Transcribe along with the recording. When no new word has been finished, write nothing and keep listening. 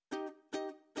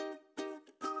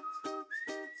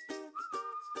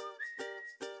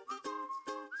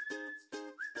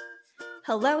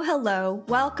Hello, hello.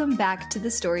 Welcome back to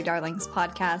the Story Darlings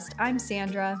podcast. I'm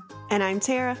Sandra. And I'm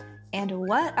Tara. And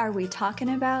what are we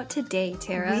talking about today,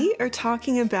 Tara? We are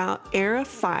talking about Heir of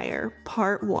Fire,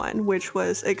 Part 1, which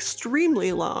was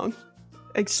extremely long.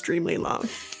 Extremely long.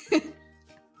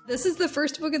 This is the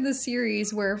first book in the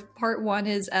series where Part 1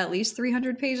 is at least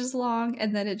 300 pages long,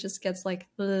 and then it just gets like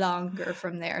longer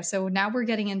from there. So now we're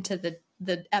getting into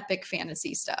the epic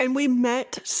fantasy stuff. And we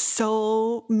met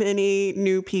so many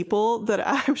new people that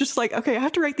I'm just like, okay, I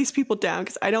have to write these people down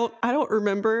because I don't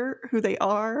remember who they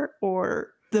are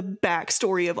or the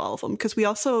backstory of all of them, because we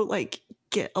also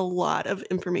get a lot of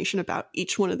information about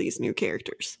each one of these new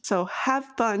characters. So have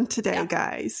fun today,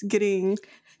 guys, getting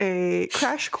a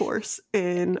crash course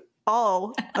in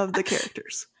all of the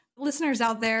characters. Listeners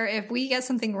out there, if we get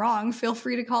something wrong, feel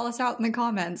free to call us out in the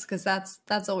comments, because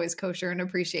that's always kosher and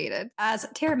appreciated. As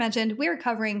Tara mentioned, we're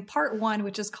covering Part 1,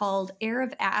 which is called Heir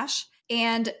of Ash.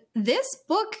 And this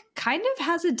book kind of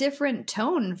has a different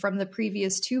tone from the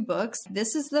previous two books.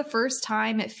 This is the first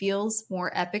time it feels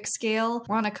more epic scale.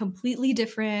 We're on a completely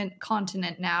different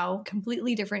continent now,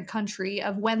 completely different country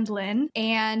of Wendlin.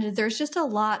 And there's just a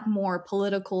lot more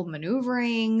political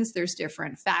maneuverings. There's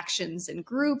different factions and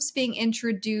groups being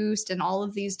introduced and all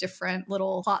of these different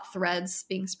little plot threads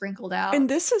being sprinkled out. And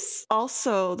this is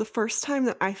also the first time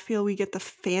that I feel we get the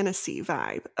fantasy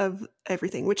vibe of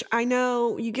everything, which I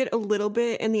know you get a little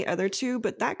bit in the other two,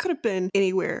 but that could have been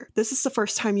anywhere. This is the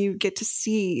first time you get to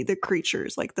see the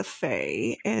creatures like the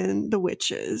Fae and the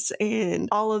witches and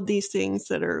all of these things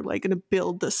that are like going to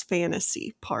build this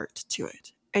fantasy part to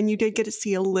it. And you did get to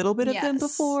see a little bit of them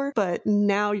before, but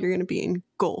now you're going to be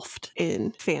engulfed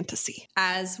in fantasy.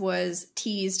 As was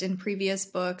teased in previous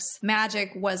books,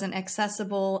 magic wasn't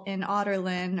accessible in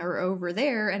Otterlin or over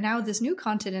there, and now this new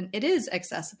continent, it is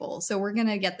accessible. So we're going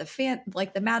to get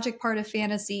the magic part of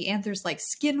fantasy, and there's like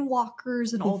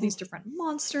skinwalkers and all these different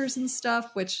monsters and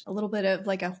stuff, which a little bit of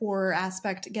like a horror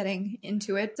aspect getting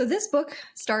into it. So this book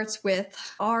starts with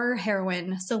our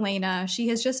heroine, Selena. She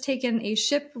has just taken a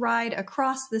ship ride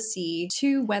across the sea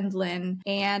to Wendlin,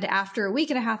 and after a week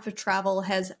and a half of travel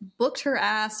has booked her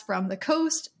ass from the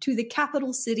coast to the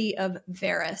capital city of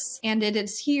Varys. And it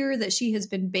is here that she has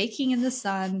been baking in the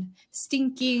sun,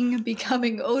 stinking,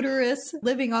 becoming odorous,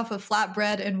 living off of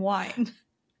flatbread and wine.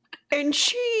 And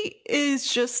she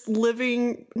is just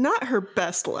living not her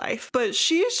best life, but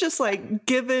she is just like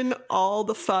giving all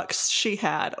the fucks she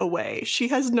had away. She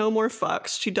has no more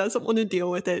fucks. She doesn't want to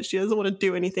deal with it. She doesn't want to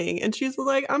do anything. And she's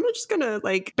like, I'm just going to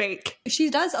bake. She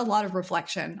does a lot of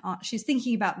reflection. She's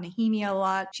thinking about Nehemia a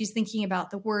lot. She's thinking about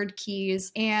the word keys.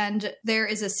 And there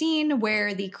is a scene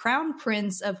where the crown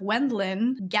prince of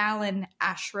Wendlin, Galen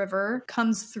Ashriver,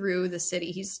 comes through the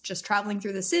city. He's just traveling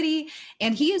through the city.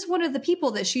 And he is one of the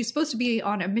people that she's supposed to be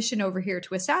on a mission over here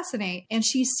to assassinate, and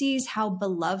she sees how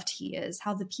beloved he is,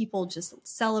 how the people just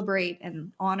celebrate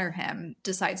and honor him,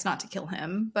 decides not to kill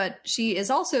him. But she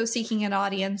is also seeking an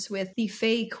audience with the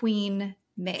Fae Queen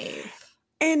Maeve.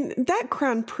 And that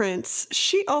crown prince,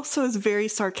 she also is very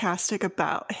sarcastic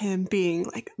about him being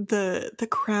like the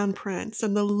crown prince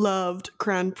and the loved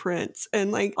crown prince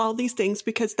and like all these things,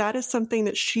 because that is something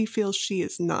that she feels she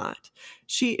is not.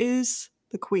 She is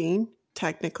the queen,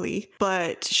 technically,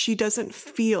 but she doesn't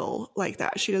feel like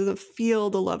that. She doesn't feel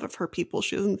the love of her people.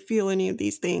 She doesn't feel any of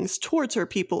these things towards her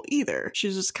people either.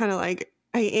 She's just kind of like,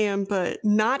 I am, but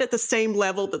not at the same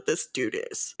level that this dude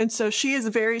is. And so she is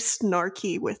very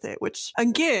snarky with it, which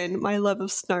again, my love of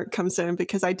snark comes in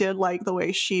because I did like the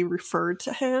way she referred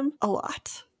to him a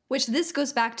lot. Which this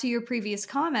goes back to your previous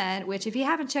comment, which if you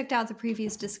haven't checked out the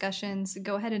previous discussions,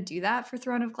 go ahead and do that for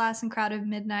Throne of Glass and Crowd of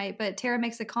Midnight. But Tara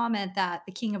makes a comment that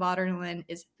the King of Otterlin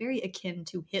is very akin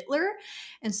to Hitler.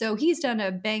 And so he's done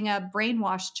a bang-up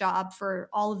brainwash job for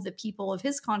all of the people of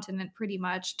his continent, pretty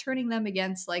much, turning them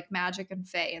against like magic and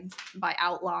fae, and by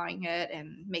outlawing it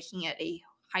and making it a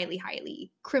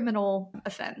highly criminal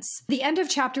offense. The end of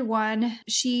chapter 1,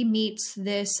 she meets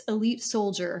this elite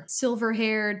soldier,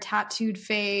 silver-haired, tattooed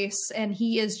face, and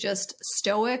he is just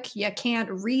stoic. You can't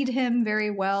read him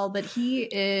very well, but he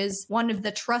is one of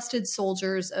the trusted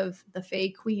soldiers of the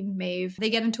Fae Queen Maeve. They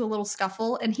get into a little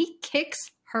scuffle, and he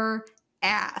kicks her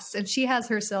ass, and she has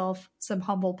herself some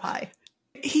humble pie.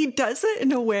 He does it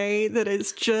in a way that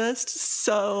is just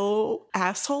so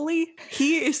assholey.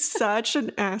 He is such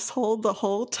an asshole the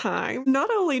whole time.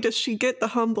 Not only does she get the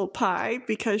humble pie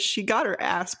because she got her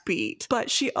ass beat,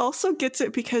 but she also gets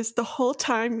it because the whole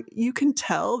time you can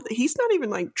tell that he's not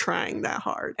even like trying that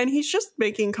hard. And he's just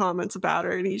making comments about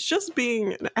her and he's just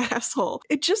being an asshole.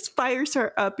 It just fires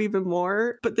her up even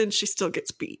more, but then she still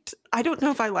gets beat. I don't know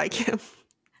if I like him.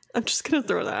 I'm just going to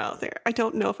throw that out there. I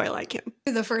don't know if I like him.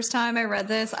 The first time I read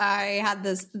this, I had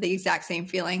the exact same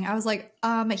feeling. I was like,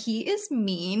 he is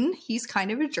mean. He's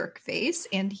kind of a jerk face,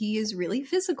 and he is really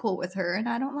physical with her, and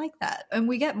I don't like that. And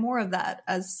we get more of that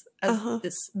as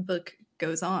this book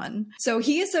goes on. So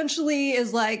he essentially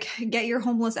is like, get your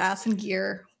homeless ass in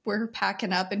gear. We're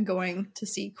packing up and going to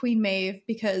see Queen Maeve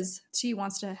because she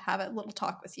wants to have a little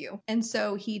talk with you. And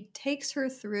so he takes her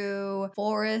through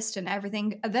forest and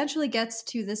everything, eventually gets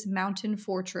to this mountain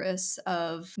fortress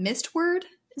of Mistward.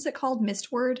 Is it called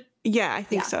Mistward? Yeah, I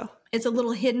think so. It's a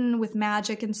little hidden with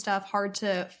magic and stuff, hard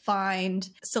to find.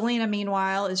 Selena,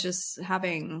 meanwhile, is just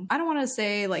having, I don't want to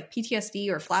say like PTSD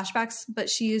or flashbacks, but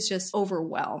she is just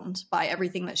overwhelmed by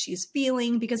everything that she's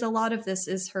feeling because a lot of this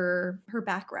is her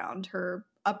background, her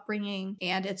upbringing,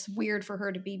 and it's weird for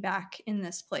her to be back in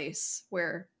this place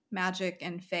where magic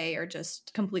and fae are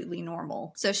just completely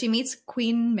normal. So she meets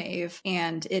Queen Maeve,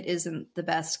 and it isn't the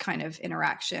best kind of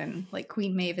interaction. Like,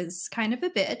 Queen Maeve is kind of a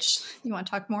bitch. You want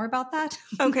to talk more about that?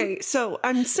 Okay, so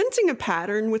I'm sensing a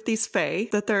pattern with these fae,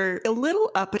 that they're a little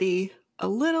uppity, a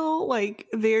little like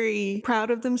very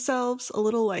proud of themselves, a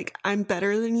little like I'm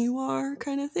better than you are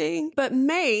kind of thing. But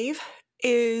Maeve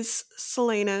is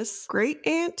Selena's great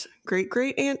aunt,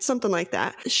 something like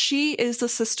that. She is the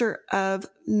sister of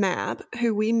Mab,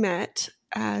 who we met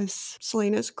as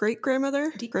Selena's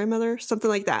great-grandmother, something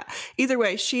like that. Either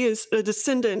way, she is a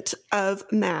descendant of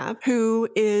Mab, who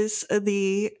is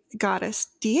the goddess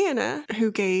Deanna,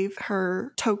 who gave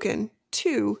her token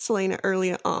to Selena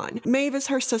early on. Maeve is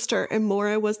her sister, and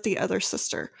Mora was the other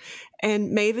sister.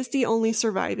 And Maeve is the only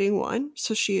surviving one,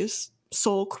 so she is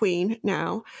sole queen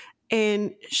now.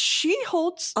 And she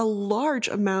holds a large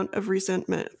amount of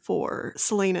resentment for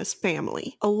Selena's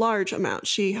family. A large amount.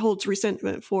 She holds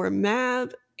resentment for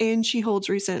Mab, and she holds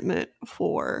resentment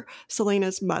for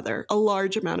Selena's mother. A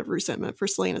large amount of resentment for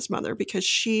Selena's mother because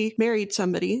she married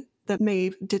somebody that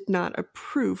Maeve did not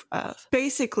approve of.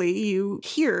 Basically, you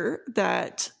hear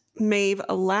that Maeve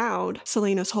allowed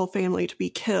Selena's whole family to be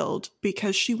killed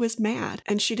because she was mad,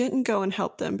 and she didn't go and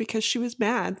help them because she was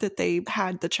mad that they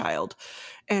had the child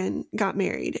and got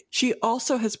married. She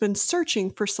also has been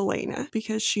searching for Selena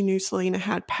because she knew Selena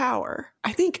had power.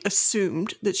 I think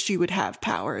assumed that she would have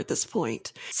power at this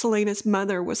point. Selena's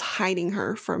mother was hiding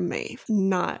her from Maeve,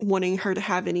 not wanting her to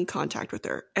have any contact with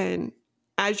her. And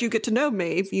as you get to know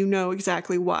Maeve, you know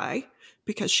exactly why.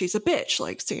 Because she's a bitch,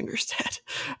 like Sandra said.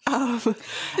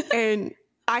 And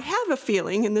I have a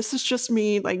feeling, and this is just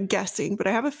me like guessing, but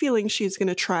I have a feeling she's going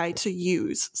to try to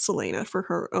use Selena for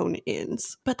her own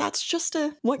ends. But that's just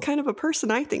what kind of a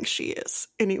person I think she is.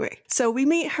 Anyway, so we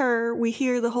meet her, we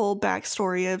hear the whole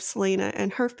backstory of Selena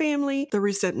and her family, the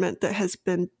resentment that has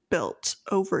been built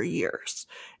over years.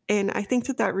 And I think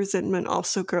that resentment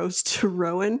also goes to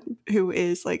Rowan, who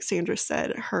is, like Sandra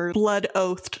said, her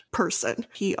blood-oathed person.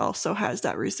 He also has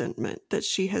that resentment that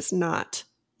she has not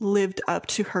lived up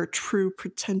to her true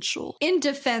potential. In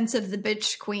defense of the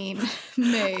bitch queen,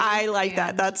 Maeve. I like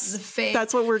that.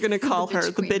 That's what we're going to call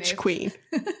her, the bitch queen.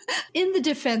 In the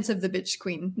defense of the bitch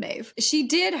queen, Maeve. She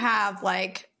did have,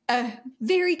 like, a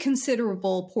very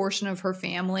considerable portion of her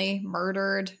family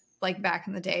murdered, like back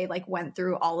in the day, like went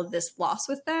through all of this loss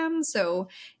with them. So,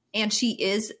 and she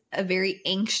is a very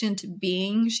ancient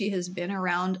being. She has been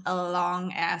around a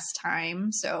long ass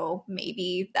time. So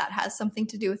maybe that has something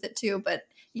to do with it too. But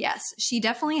yes, she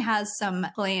definitely has some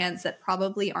plans that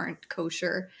probably aren't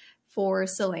kosher for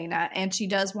Selena. And she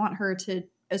does want her to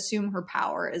assume her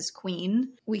power as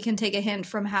queen. We can take a hint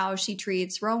from how she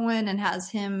treats Rowan and has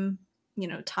him, you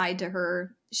know, tied to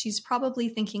her. She's probably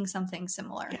thinking something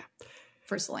similar. Yeah.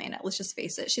 For Selena, let's just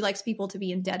face it. She likes people to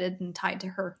be indebted and tied to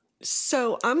her.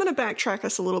 So I'm going to backtrack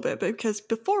us a little bit because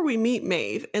before we meet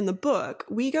Maeve in the book,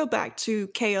 we go back to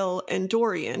Chaol and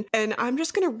Dorian. And I'm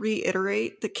just going to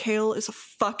reiterate that Chaol is a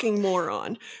fucking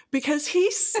moron because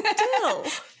he's still,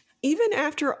 even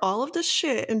after all of this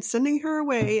shit and sending her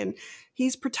away and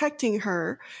he's protecting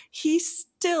her, he's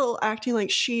still acting like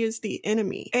she is the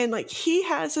enemy. And like he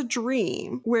has a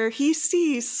dream where he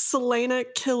sees Selena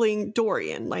killing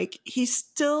Dorian. Like he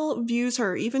still views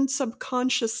her, even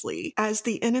subconsciously, as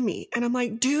the enemy. And I'm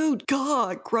like, dude,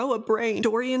 God, grow a brain.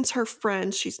 Dorian's her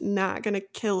friend. She's not gonna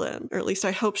kill him. Or at least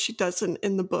I hope she doesn't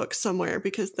in the book somewhere,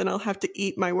 because then I'll have to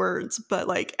eat my words. But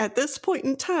like at this point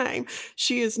in time,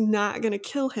 she is not gonna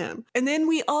kill him. And then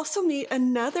we also meet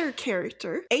another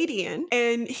character, Adian,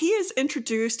 and he is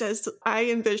introduced as,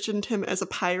 I envisioned him as a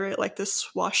pirate, like this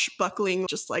swashbuckling,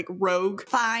 just like rogue.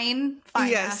 Fine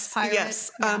yes, pirate.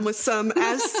 Yes. Yeah. With some,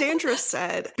 as Sandra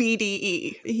said,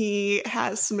 BDE. He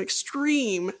has some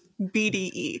extreme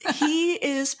BDE. He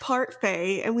is part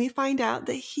Fae, and we find out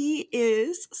that he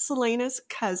is Celaena's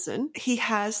cousin. He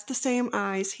has the same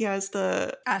eyes. He has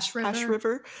the Ash River.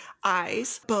 River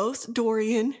eyes. Both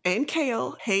Dorian and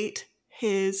Chaol hate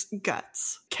his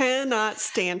guts. Cannot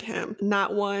stand him.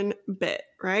 Not one bit,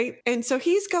 right? And so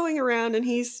he's going around and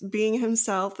he's being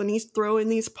himself and he's throwing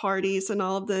these parties and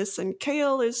all of this. And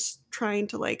Chaol is trying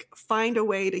to like find a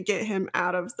way to get him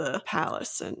out of the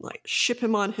palace and like ship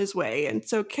him on his way. And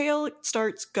so Chaol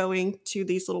starts going to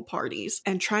these little parties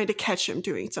and trying to catch him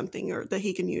doing something or that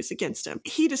he can use against him.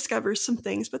 He discovers some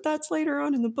things, but that's later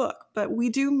on in the book. But we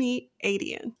do meet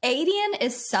Aedion. Aedion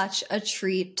is such a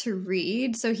treat to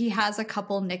read. So he has a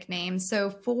couple nicknames.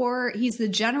 So he's the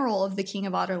general of the King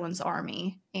of Adarlan's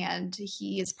army, and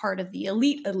he is part of the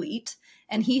elite.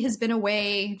 And he has been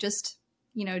away just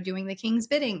doing the king's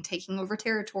bidding, taking over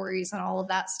territories and all of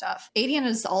that stuff. Aedion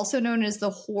is also known as the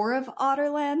Whore of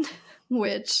Adarlan,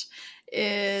 which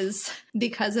is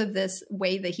because of this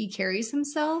way that he carries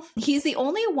himself. He's the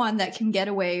only one that can get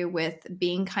away with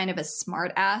being kind of a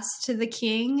smart ass to the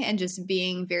king and just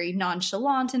being very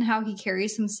nonchalant in how he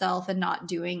carries himself and not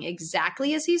doing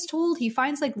exactly as he's told. He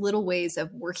finds like little ways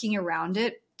of working around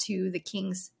it to the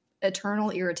king's eternal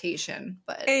irritation.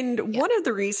 One of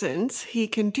the reasons he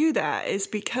can do that is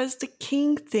because the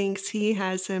king thinks he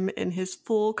has him in his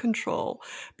full control,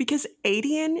 because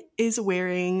Aedion is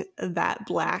wearing that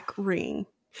black ring.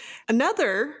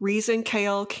 Another reason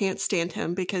Chaol can't stand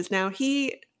him, because now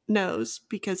he knows,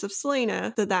 because of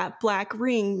Celaena, that black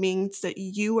ring means that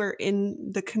you are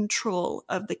in the control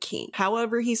of the king.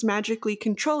 However he's magically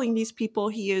controlling these people,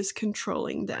 he is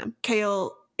controlling them.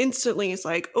 Chaol instantly is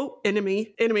like, oh,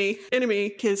 enemy.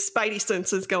 His spidey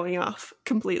sense is going off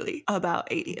completely about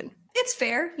Aedion. It's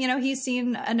fair. He's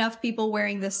seen enough people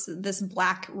wearing this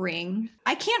black ring.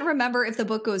 I can't remember if the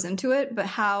book goes into it, but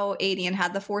how Aedion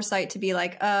had the foresight to be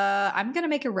like, I'm going to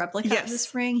make a replica of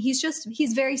this ring.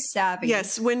 He's very savvy.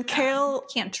 Yes, when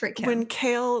Chaol can't trick him. When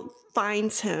Chaol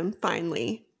finds him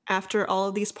finally, after all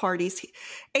of these parties,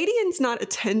 Aedion's not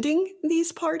attending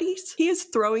these parties. He is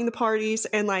throwing the parties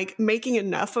and like making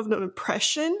enough of an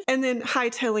impression and then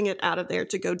hightailing it out of there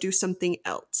to go do something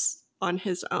else on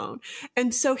his own.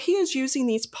 And so he is using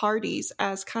these parties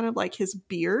as kind of like his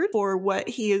beard for what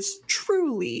he is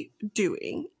truly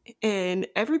doing. And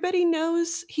everybody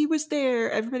knows he was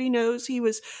there. Everybody knows he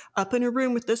was up in a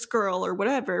room with this girl or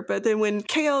whatever. But then when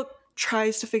Chaol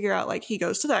tries to figure out, like, he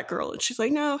goes to that girl and she's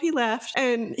like, no, he left.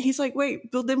 And he's like,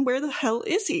 wait, but then where the hell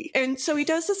is he? And so he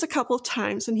does this a couple of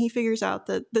times and he figures out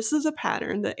that this is a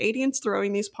pattern, that Aedion's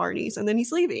throwing these parties and then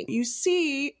he's leaving. You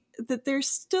see that there's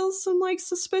still some like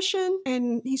suspicion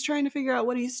and he's trying to figure out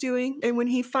what he's doing. And when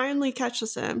he finally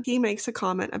catches him, he makes a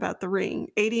comment about the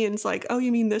ring. Aedion's like, oh,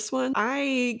 you mean this one?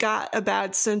 I got a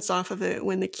bad sense off of it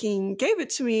when the king gave it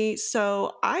to me,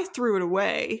 so I threw it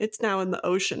away. It's now in the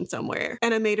ocean somewhere.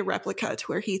 And I made a replica to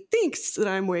where he thinks that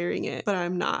I'm wearing it, but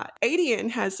I'm not. Aedion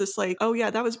has this like, oh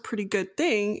yeah, that was a pretty good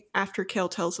thing, after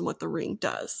Chaol tells him what the ring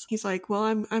does. He's like, well,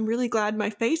 I'm really glad my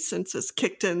face senses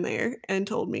kicked in there and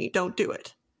told me, don't do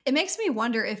it. It makes me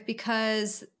wonder if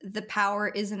because the power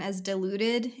isn't as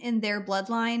diluted in their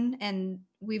bloodline, and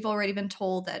we've already been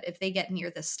told that if they get near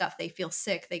this stuff, they feel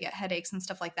sick, they get headaches and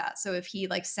stuff like that. So if he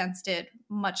like sensed it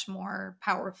much more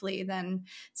powerfully than,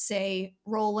 say,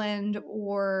 Roland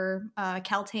or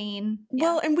Kaltain. Yeah.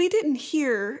 Well, and we didn't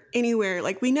hear anywhere,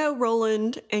 like we know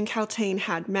Roland and Kaltain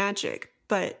had magic,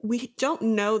 but we don't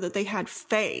know that they had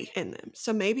Fae in them.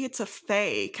 So maybe it's a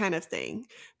Fae kind of thing.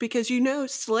 Because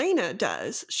Celaena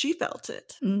does. She felt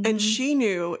it. Mm-hmm. And she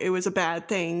knew it was a bad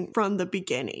thing from the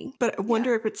beginning. But I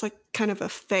wonder if it's like kind of a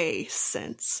Fae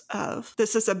sense of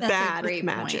this is That's bad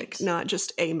magic, point. Not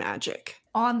just a magic.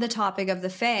 On the topic of the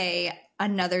Fae,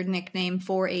 another nickname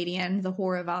for Aedion, the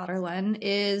Whore of Adarlan,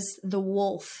 is the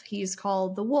Wolf. He's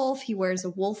called the Wolf. He wears a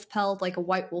wolf pelt, like a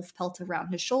white wolf pelt around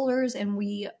his shoulders. And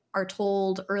we are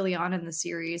told early on in the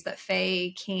series that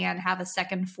Fae can have a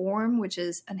second form, which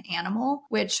is an animal,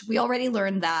 which we already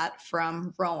learned that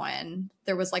from Rowan.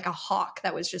 There was like a hawk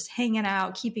that was just hanging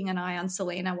out, keeping an eye on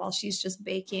Celaena while she's just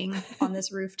baking on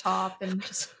this rooftop and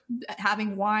just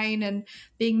having wine and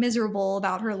being miserable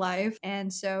about her life.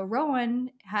 And so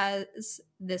Rowan has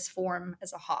this form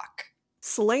as a hawk.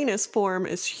 Celaena's form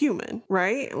is human,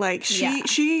 right? Like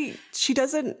she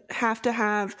doesn't have to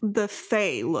have the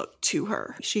Fae look to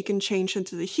her. She can change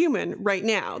into the human right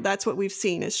now. That's what we've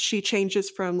seen, is she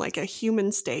changes from like a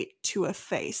human state to a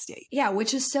Fae state. Yeah,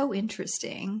 which is so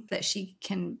interesting that she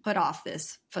can put off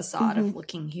this facade of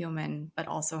looking human, but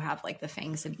also have like the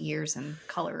fangs and ears and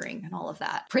coloring and all of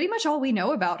that. Pretty much all we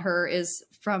know about her is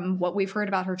from what we've heard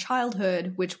about her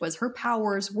childhood, which was her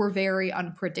powers were very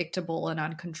unpredictable and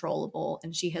uncontrollable,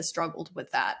 and she has struggled with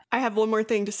that. I have one more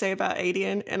thing to say about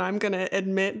Adian, and I'm going to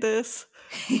admit this.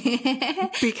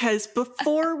 Because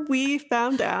before we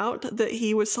found out that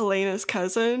he was Celaena's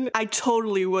cousin, I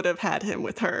totally would have had him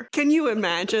with her. Can you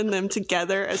imagine them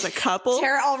together as a couple?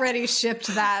 Tara already shipped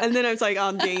that. And then I was like,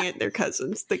 oh, dang it, they're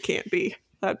cousins. They can't be.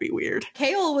 That'd be weird.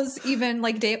 Chaol was even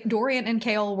like Dorian and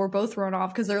Chaol were both thrown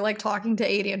off because they're like talking to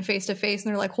Adian face to face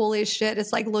and they're like, holy shit,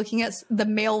 it's like looking at the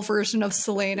male version of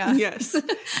Celaena. Yes.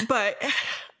 But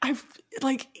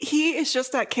he is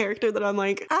just that character that I'm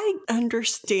like, I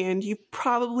understand you've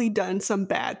probably done some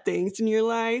bad things in your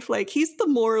life. Like, he's the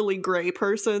morally gray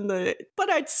person but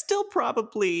I'd still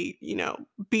probably,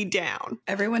 be down.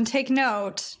 Everyone take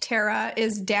note. Tara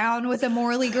is down with a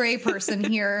morally gray person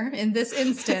here in this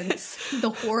instance.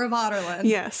 The whore of Otterlyn.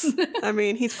 Yes. I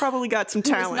mean, he's probably got some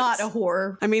talent. He's not a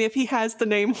whore. I mean, if he has the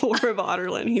name Whore of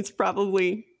Otterlyn, he's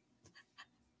probably...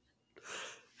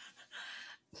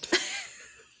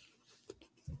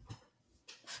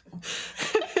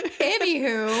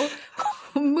 Anywho,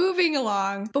 moving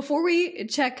along. Before we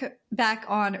check back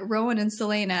on Rowan and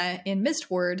Celaena in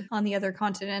Mistward on the other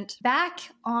continent, back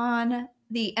on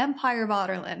the Empire of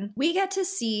Otterlyn, we get to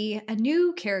see a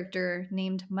new character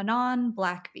named Manon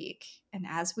Blackbeak. And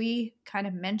as we kind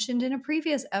of mentioned in a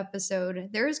previous episode,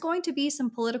 there is going to be some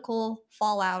political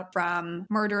fallout from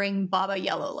murdering Baba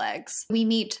Yellowlegs. We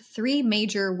meet 3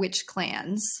 major witch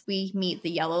clans. We meet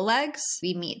the Yellowlegs,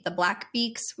 we meet the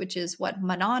Blackbeaks, which is what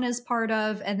Manon is part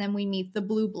of, and then we meet the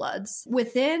Blue Bloods.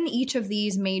 Within each of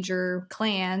these major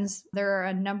clans, there are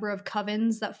a number of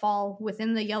covens that fall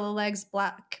within the Yellowlegs,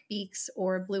 Blackbeaks,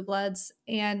 or Blue Bloods,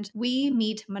 and we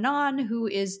meet Manon, who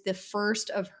is the first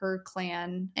of her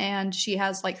clan, and she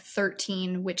has like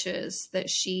 13 witches that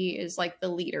she is like the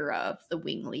leader of, the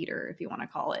wing leader, if you want to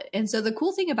call it. And so the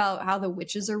cool thing about how the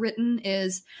witches are written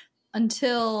is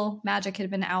until magic had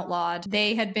been outlawed,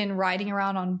 they had been riding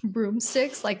around on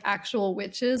broomsticks like actual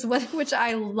witches, which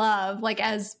I love, like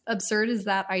as absurd as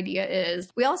that idea is.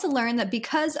 We also learned that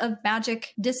because of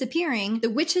magic disappearing, the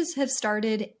witches have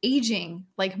started aging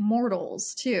like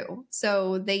mortals too.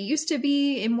 So they used to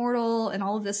be immortal and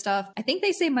all of this stuff. I think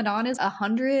they say Manon is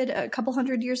a couple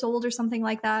hundred years old or something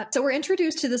like that. So we're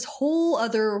introduced to this whole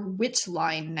other witch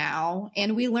line now.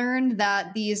 And we learned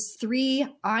that these 3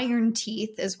 Iron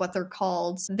Teeth is what they're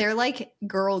called. They're like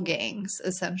girl gangs,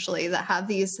 essentially, that have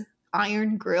these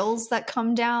iron grills that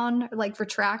come down, like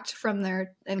retract from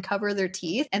their and cover their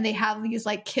teeth. And they have these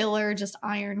like killer just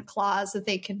iron claws that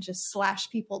they can just slash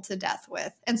people to death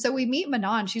with. And so we meet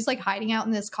Manon. She's like hiding out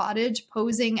in this cottage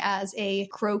posing as a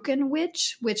Croken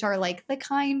witch, which are like the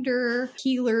kinder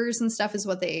healers and stuff is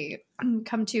what they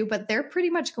come to, but they're pretty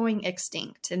much going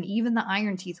extinct. And even the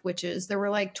Iron Teeth witches, there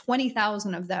were like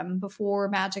 20,000 of them before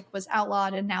magic was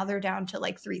outlawed, and now they're down to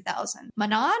like 3,000.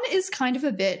 Manon is kind of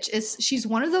a bitch. She's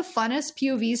one of the funnest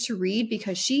POVs to read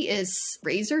because she is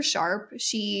razor sharp.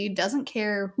 She doesn't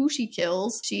care who she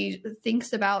kills. She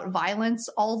thinks about violence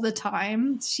all the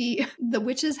time. The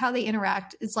witches, how they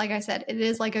interact, it's like I said, it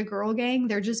is like a girl gang.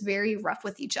 They're just very rough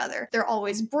with each other. They're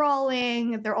always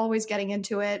brawling. They're always getting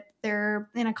into it. They're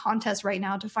in a contest right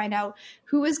now to find out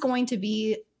who is going to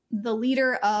be the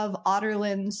leader of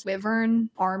Otterlyn's Wyvern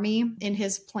army in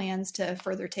his plans to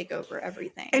further take over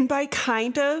everything. And by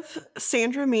kind of,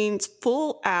 Sandra means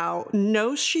full out,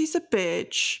 knows she's a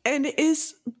bitch, and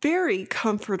is very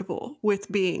comfortable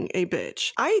with being a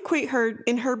bitch. I equate her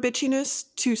in her bitchiness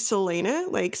to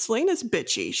Celaena. Like, Celaena's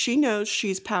bitchy. She knows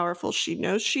she's powerful. She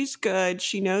knows she's good.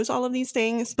 She knows all of these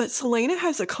things. But Celaena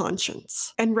has a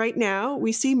conscience. And right now,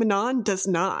 we see Manon does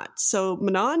not. So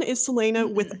Manon is Celaena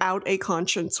without a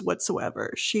conscience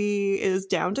whatsoever. She is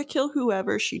down to kill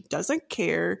whoever. She doesn't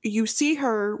care. You see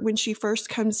her when she first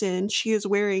comes in. She is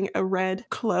wearing a red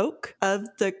cloak of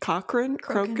the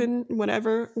Croken,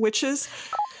 whatever, witches.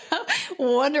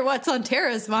 Wonder what's on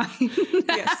Tara's mind.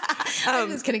 Yes. I'm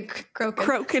just kidding.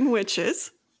 Croken witches.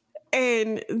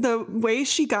 And the way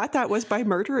she got that was by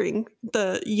murdering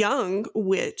the young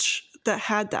witch that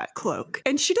had that cloak.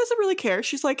 And she doesn't really care.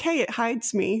 She's like, hey, it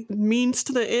hides me. Means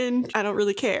to the end. I don't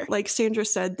really care. Like Sandra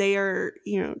said, they are,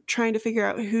 trying to figure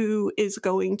out who is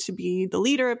going to be the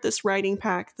leader of this riding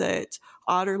pack that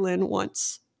Otterlyn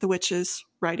wants the witches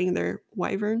riding their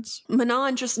wyverns.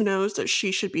 Manon just knows that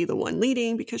she should be the one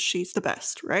leading because she's the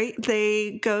best, right?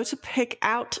 They go to pick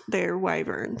out their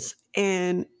wyverns.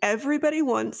 And everybody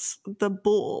wants the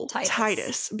bull,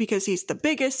 Titus, because he's the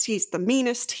biggest, he's the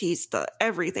meanest, he's the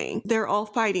everything. They're all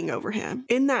fighting over him.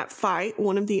 In that fight,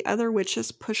 one of the other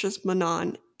witches pushes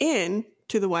Manon in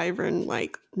to the wyvern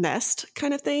like nest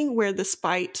kind of thing where the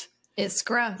spite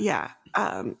Iskra. Yeah.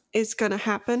 Is gonna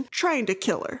happen, trying to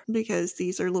kill her because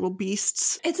these are little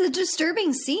beasts. It's a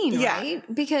disturbing scene, right?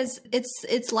 Because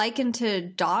it's likened to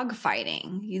dog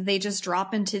fighting. They just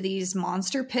drop into these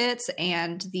monster pits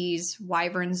and these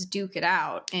wyverns duke it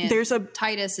out. And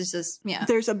Titus is just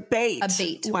There's a bait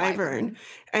wyvern.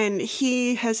 And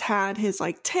he has had his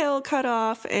like tail cut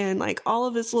off and like all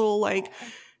of his little like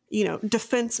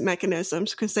defense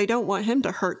mechanisms because they don't want him to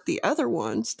hurt the other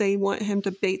ones. They want him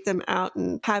to bait them out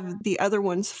and have the other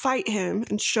ones fight him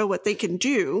and show what they can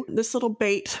do. This little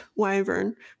bait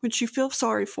wyvern, which you feel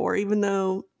sorry for, even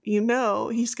though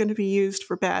he's going to be used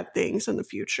for bad things in the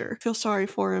future. Feel sorry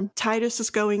for him. Titus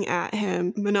is going at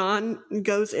him. Manon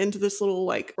goes into this little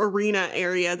like arena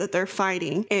area that they're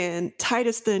fighting, and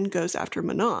Titus then goes after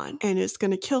Manon and is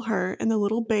going to kill her, and the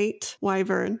little bait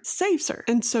wyvern saves her.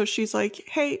 And so she's like,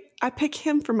 hey, I pick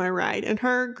him for my ride. And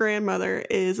her grandmother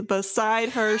is beside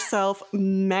herself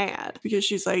mad because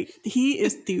she's like, he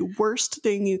is the worst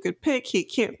thing you could pick. He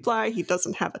can't fly. He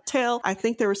doesn't have a tail. I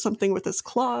think there was something with his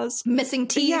claws. Missing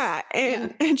teeth. Yeah.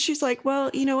 And she's like, well,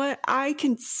 you know what? I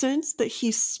can sense that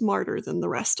he's smarter than the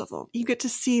rest of them. You get to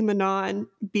see Manon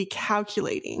be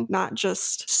calculating, not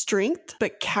just strength,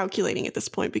 but calculating at this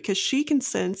point because she can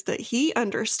sense that he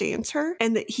understands her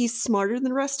and that he's smarter than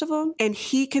the rest of them. And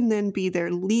he can then be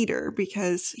their leader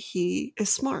because he is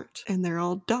smart and they're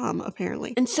all dumb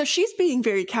apparently. And so she's being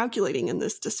very calculating in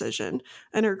this decision.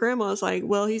 And her grandma's like,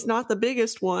 well, he's not the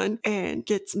biggest one, and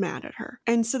gets mad at her.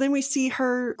 And so then we see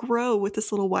her grow with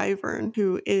this little wyvern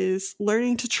who is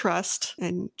learning to trust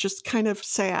and just kind of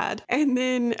sad. And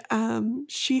then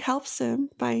she helps him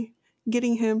by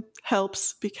getting him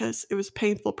helps because it was a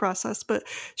painful process, but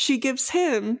she gives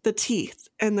him the teeth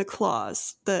and the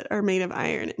claws that are made of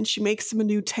iron, and she makes him a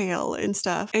new tail and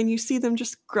stuff, and you see them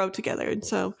just grow together. And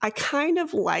so I kind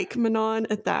of like Manon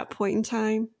at that point in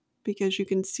time because you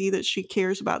can see that she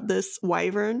cares about this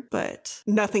wyvern, but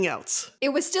nothing else. It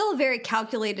was still a very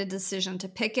calculated decision to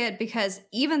pick it because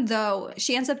even though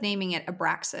she ends up naming it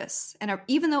Abraxas, and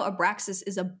even though Abraxas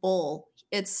is a bull,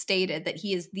 it's stated that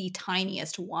he is the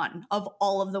tiniest one of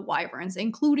all of the wyverns,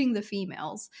 including the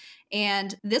females.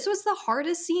 And this was the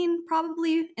hardest scene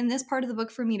probably in this part of the book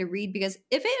for me to read because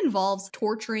if it involves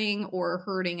torturing or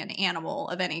hurting an animal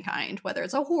of any kind, whether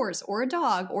it's a horse or a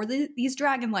dog or these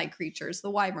dragon-like creatures, the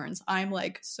wyverns, I'm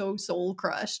like so soul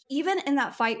crushed. Even in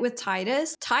that fight with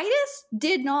Titus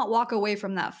did not walk away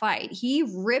from that fight. He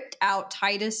ripped out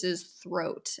Titus's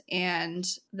throat, and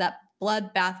that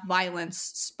bloodbath violence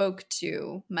spoke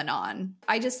to Manon.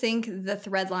 I just think the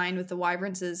thread line with the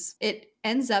wyverns it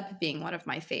ends up being one of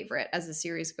my favorite as the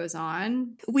series goes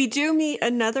on. We do meet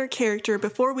another character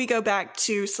before we go back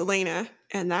to Selena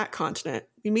and that continent.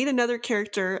 We meet another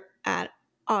character at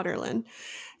Adarlan,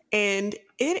 and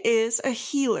it is a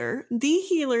healer, the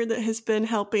healer that has been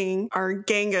helping our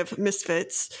gang of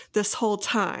misfits this whole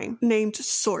time, named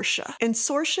Sorsha. And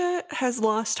Sorsha has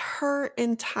lost her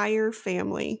entire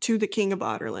family to the King of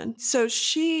Adarlan. So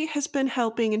she has been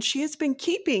helping, and she has been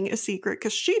keeping a secret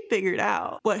because she figured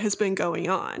out what has been going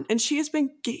on. And she has been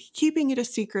keeping it a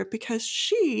secret because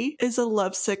she is a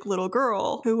lovesick little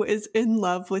girl who is in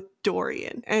love with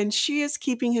Dorian. And she is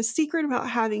keeping his secret about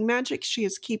having magic. She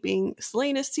is keeping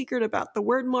Selena's secret about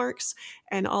the word marks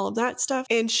and all of that stuff.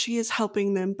 And she is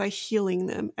helping them by healing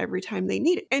them every time they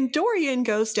need it. And Dorian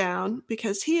goes down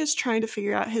because he is trying to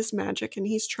figure out his magic and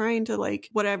he's trying to like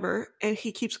whatever, and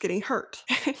he keeps getting hurt.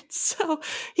 And so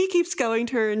he keeps going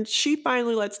to her, and she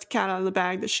finally lets the cat out of the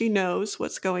bag that she knows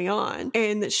what's going on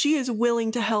and that she is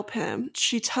willing to help him.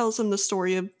 She tells him the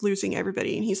story of losing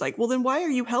everybody, and he's like, well, then why are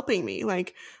you helping me?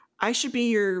 Like, I should be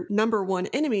your number one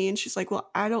enemy. And she's like, well,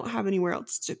 I don't have anywhere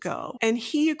else to go. And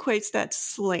he equates that to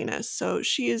Selena. So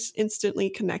she is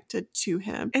instantly connected to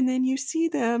him. And then you see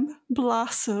them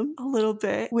blossom a little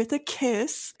bit with a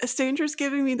kiss. Sandra's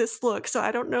giving me this look, so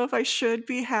I don't know if I should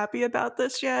be happy about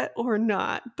this yet or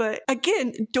not. But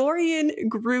again, Dorian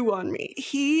grew on me.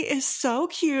 He is so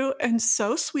cute and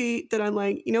so sweet that I'm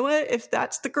like, you know what? If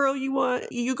that's the girl you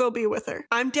want, you go be with her.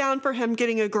 I'm down for him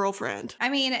getting a girlfriend. I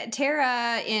mean,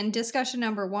 Tara in discussion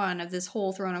number 1 of this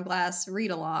whole Throne of Glass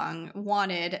read-along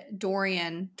wanted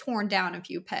Dorian torn down a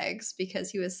few pegs because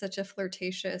he was such a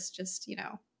flirtatious, just,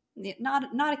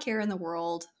 not a care in the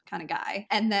world kind of guy.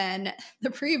 And then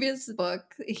the previous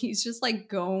book, he's just like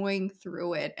going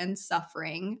through it and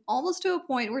suffering almost to a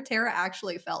point where Tara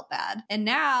actually felt bad. And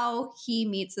now he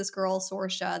meets this girl,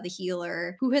 Sorsha, the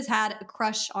healer, who has had a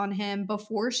crush on him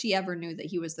before she ever knew that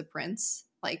he was the prince.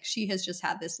 Like, she has just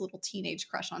had this little teenage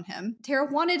crush on him.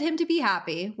 Tara wanted him to be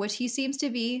happy, which he seems to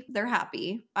be. They're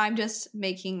happy. I'm just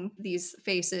making these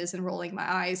faces and rolling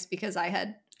my eyes because I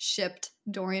had shipped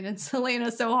Dorian and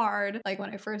Celaena so hard, like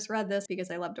when I first read this,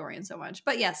 because I love Dorian so much.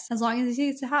 But yes, as long as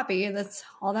he's happy, that's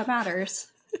all that matters.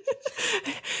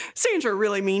 Sandra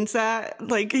really means that.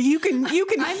 Like, you can hear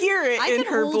it in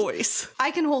her voice.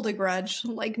 I can hold a grudge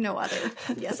like no other.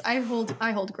 Yes, I hold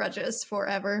grudges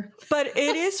forever. But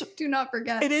it is do not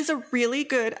forget. It is a really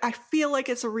good, I feel like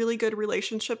it's a really good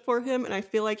relationship for him, and I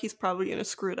feel like he's probably going to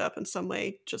screw it up in some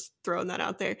way, just throwing that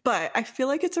out there. But I feel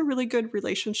like it's a really good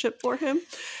relationship for him.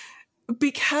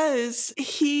 Because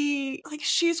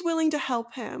she's willing to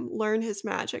help him learn his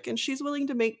magic, and she's willing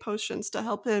to make potions to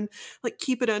help him like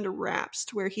keep it under wraps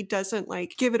to where he doesn't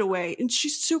like give it away. And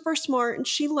she's super smart and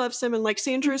she loves him. And like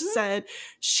Sandra said,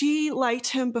 she liked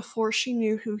him before she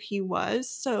knew who he was.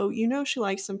 So, she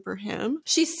likes him for him.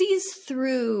 She sees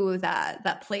through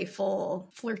that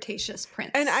playful, flirtatious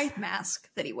prince mask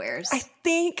that he wears. I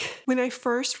think when I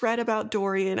first read about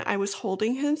Dorian, I was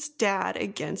holding his dad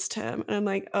against him. And I'm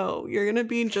like, oh, you're going to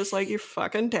be just like your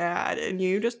fucking dad and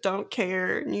you just don't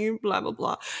care and you blah, blah,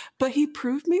 blah. But he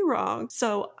proved me wrong.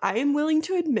 So I am willing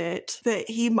to admit that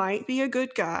he might be a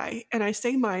good guy. And I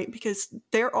say might because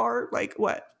there are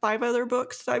 5 other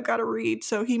books that I've got to read.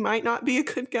 So he might not be a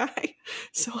good guy.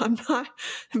 So I'm not.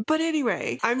 But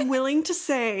anyway, I'm willing to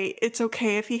say it's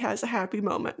okay if he has a happy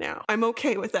moment now. I'm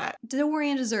okay with that.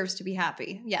 Dorian deserves to be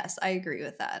happy. Yes, I agree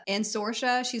with that. And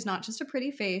Sorsha, she's not just a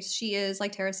pretty face. She is,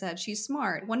 like Tara said, she's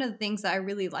smart. One of the things that I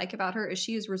really like about her is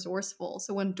she is resourceful.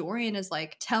 So when Dorian is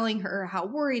like telling her how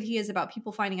worried he is about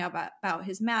people finding out about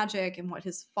his magic and what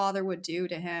his father would do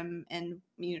to him and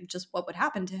just what would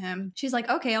happen to him, she's like,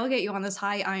 okay, I'll get you on this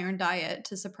high iron diet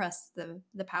to suppress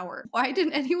the power. Why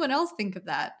didn't anyone else think of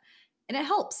that? And it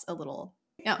helps a little.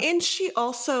 Yeah. And she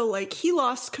also, he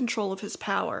lost control of his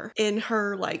power in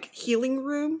her, healing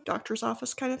room, doctor's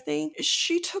office kind of thing.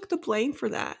 She took the blame for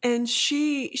that. And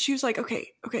she was like,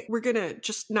 okay, we're going to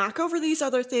just knock over these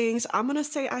other things. I'm going to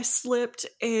say I slipped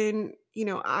and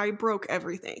I broke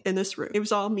everything in this room. It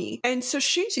was all me. And so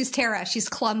she's Tara. She's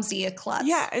clumsy, a klutz.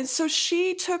 Yeah. And so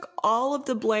she took all of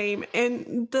the blame,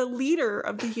 and the leader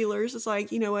of the healers is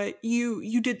like, you know what?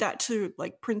 You did that to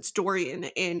Prince Dorian,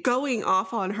 and going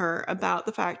off on her about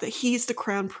the fact that he's the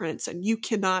crown prince and you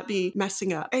cannot be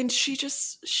messing up. And she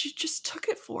just took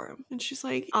it for him. And she's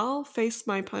like, I'll face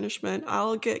my punishment.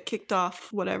 I'll get kicked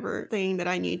off whatever thing that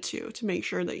I need to make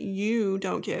sure that you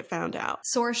don't get found out.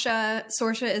 Sorsha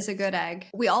is a good egg.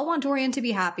 We all want Dorian to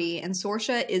be happy, and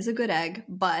Sorsha is a good egg,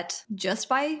 but just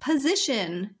by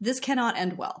position, this cannot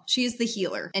end well. She is the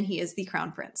healer, and he is the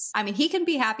crown prince. I mean, he can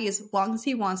be happy as long as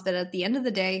he wants, but at the end of the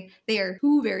day, they are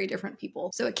two very different people,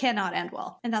 so it cannot end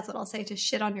well. And that's what I'll say to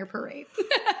shit on your parade.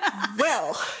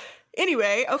 Well,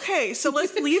 anyway, okay, so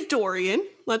let's leave Dorian.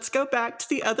 Let's go back to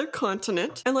the other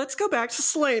continent, and let's go back to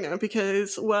Celaena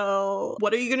because, well,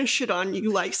 what are you going to shit on?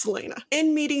 You like Celaena.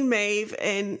 In meeting Maeve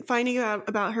and finding out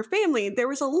about her family, there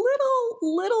was a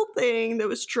little thing that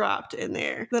was dropped in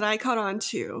there that I caught on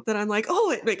to that I'm like, oh,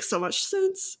 it makes so much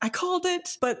sense. I called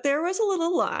it. But there was a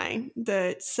little line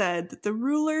that said that the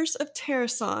rulers of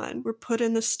Terrason were put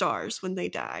in the stars when they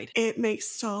died. It makes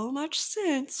so much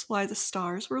sense why the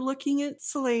stars were looking at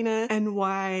Celaena and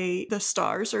why the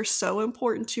stars are so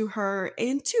important to her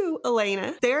and to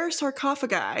Elena. Their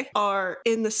sarcophagi are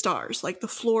in the stars, the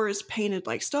floor is painted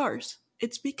like stars.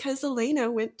 It's because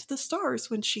Elena went to the stars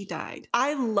when she died.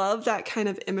 I love that kind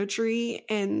of imagery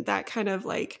and that kind of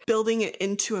building it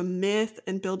into a myth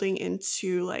and building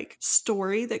into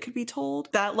story that could be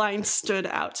told. That line stood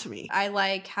out to me. I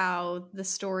like how the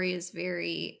story is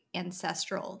very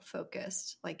ancestral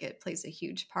focused. It plays a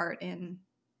huge part in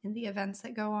the events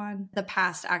that go on. The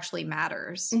past actually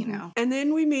matters, you know. And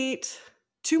then we meet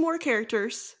 2 more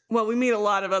characters. Well, we meet a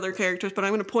lot of other characters, but I'm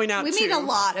going to point out we meet a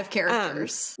lot of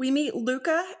characters. We meet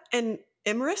Luca and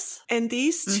Imrys, and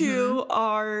these 2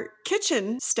 are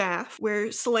kitchen staff where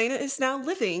Celaena is now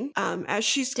living as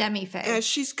she's Demi-Fae. As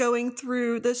she's going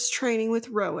through this training with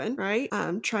Rowan, right?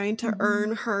 Trying to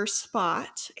earn her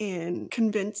spot and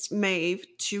convince Maeve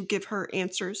to give her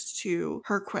answers to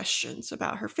her questions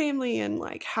about her family and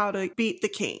how to beat the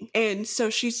king. And so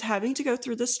she's having to go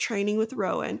through this training with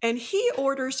Rowan, and he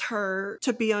orders her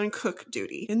to be on cook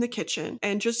duty in the kitchen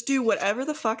and just do whatever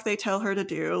the fuck they tell her to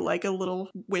do, like a little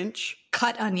wench.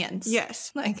 cut onions.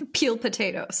 Yes. Like peel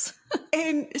potatoes.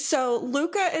 And so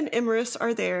Luca and Imerys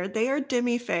are there. They are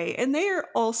demi-fae, and they are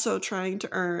also trying to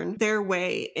earn their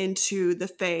way into the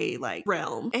fae like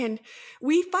realm. And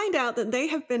we find out that they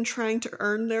have been trying to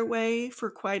earn their way for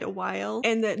quite a while,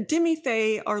 and that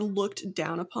demi-fae are looked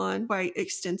down upon quite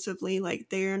extensively. Like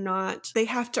they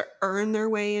have to earn their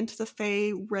way into the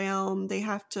fae realm. They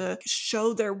have to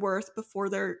show their worth before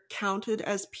they're counted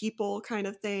as people, kind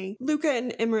of thing. Luca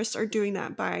and Imerys are doing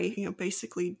that by,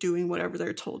 basically doing whatever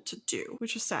they're told to do,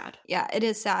 which is sad. Yeah, it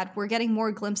is sad. We're getting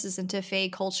more glimpses into fae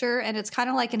culture, and it's kind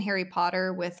of like in Harry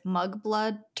Potter with mug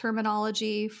blood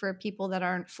terminology for people that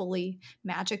aren't fully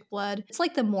magic blood. It's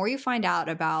like the more you find out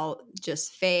about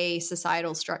just fae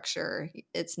societal structure,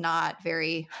 it's not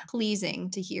very pleasing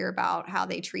to hear about how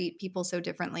they treat people so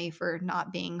differently for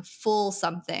not being full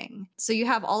something. So you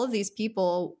have all of these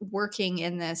people working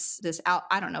in this out,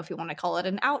 I don't know if you want to call it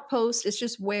an outpost. It's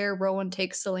just where Rowan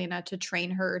takes Celaena to train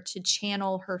her to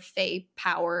channel her fae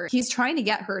power. He's trying to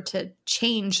get her to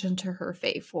change into her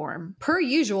fae form. Per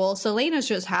usual, Celaena's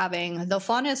just having the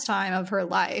funnest time of her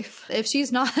life. If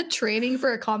she's not training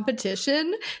for a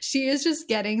competition, she is just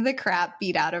getting the crap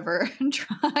beat out of her and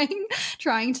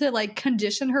trying to like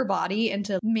condition her body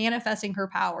into manifesting her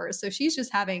powers. So she's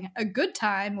just having a good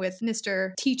time with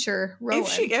Mr. Teacher Rowan. If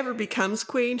she ever becomes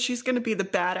queen, she's going to be the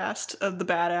badass of the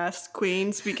badass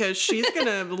queens, because she's going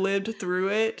to have lived through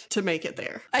it to make it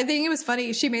there. I think it was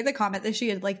funny. She made the comment that she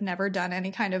had like never done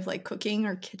any kind of like cooking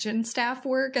or kitchen staff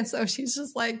work. And so she's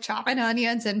just like chopping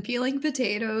onions and peeling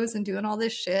potatoes and doing all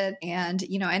this shit. And,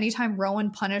 anytime Rowan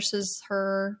punishes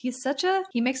her,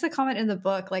 he makes a comment in the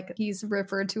book, like he's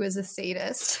referred to as a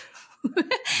sadist.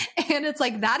 And it's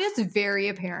like, that is very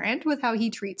apparent with how he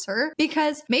treats her,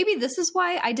 because maybe this is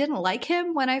why I didn't like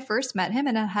him when I first met him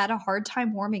and I had a hard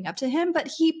time warming up to him. But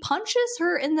he punches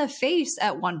her in the face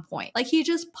at one point. Like he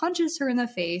just punches her in the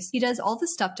face. He does all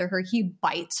this stuff to her. He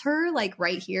bites her like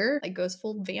right here, like goes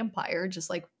full vampire, just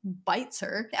like bites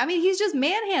her. I mean, he's just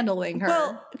manhandling her.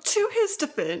 Well, to his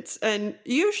defense, and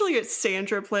usually it's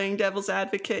Sandra playing devil's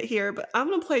advocate here, but I'm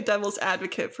going to play devil's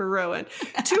advocate for Rowan.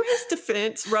 To his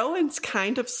defense, Rowan's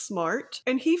kind of smart,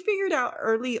 and he figured out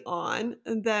early on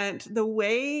that the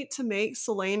way to make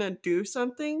Celaena do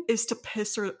something is to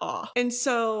piss her off. And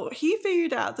so he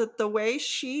figured out that the way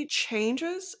she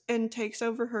changes and takes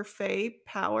over her fae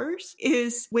powers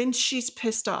is when she's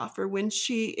pissed off or when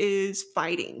she is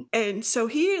fighting. And so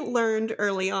he learned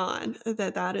early on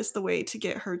that that is the way to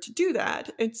get her to do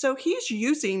that. And so he's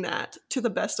using that to the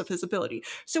best of his ability.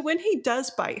 So when he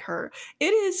does bite her,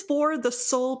 it is for the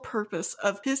sole purpose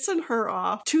of pissing her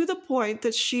off to the point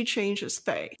that she changes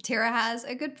fae. Tara has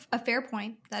a fair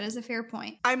point. That is a fair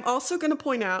point. I'm also going to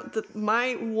point out that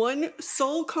my one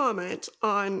sole comment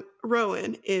on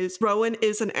Rowan is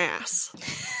an ass.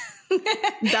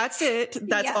 That's it.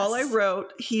 That's Yes. all I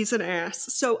wrote. He's an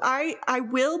ass. So I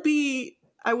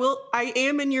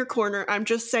am in your corner. I'm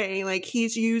just saying, like,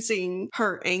 he's using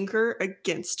her anger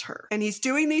against her. And he's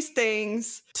doing these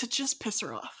things to just piss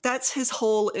her off. That's his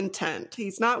whole intent.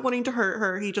 He's not wanting to hurt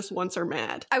her. He just wants her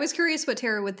mad. I was curious what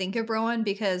Tara would think of Rowan,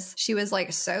 because she was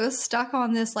like so stuck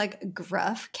on this like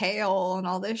gruff Kale and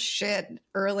all this shit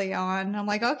early on. I'm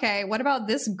like, okay, what about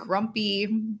this grumpy,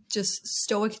 just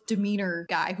stoic demeanor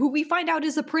guy who we find out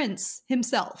is a prince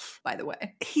himself, by the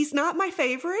way? He's not my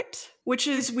favorite, which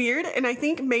is weird. And I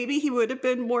think maybe he would have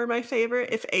been more my favorite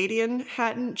if Aedion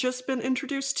hadn't just been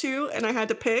introduced to and I had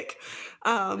to pick,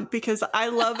 because I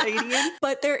love Aedion.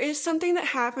 But there is something that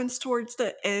happens towards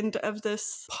the end of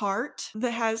this part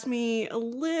that has me a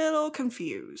little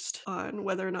confused on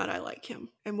whether or not I like him.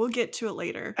 And we'll get to it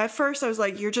later. At first, I was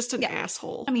like, you're just an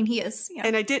asshole. I mean, he is. Yeah.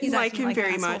 And I didn't like him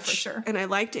very much. For sure. And I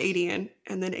liked Aedion.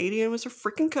 And then Aedion was her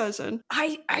freaking cousin.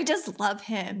 I just love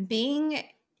him being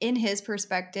in his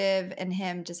perspective and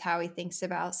him just how he thinks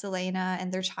about Celaena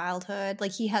and their childhood.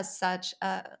 Like, he has such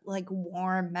like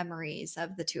warm memories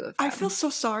of the two of them. I feel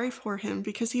so sorry for him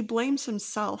because he blames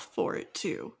himself for it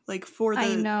too. Like for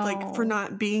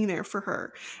not being there for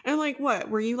her. And like, what?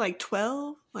 Were you like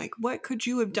 12? Like, what could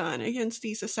you have done against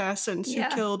these assassins who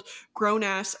killed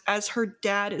grown-ass, as her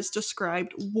dad is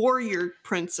described, warrior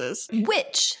princes?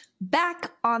 Which,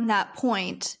 back on that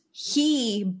point,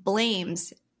 he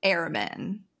blames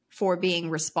Arobynn for being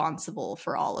responsible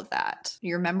for all of that.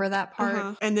 You remember that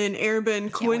part? And then Arobynn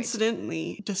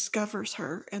coincidentally discovers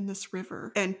her in this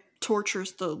river and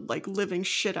tortures the like living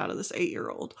shit out of this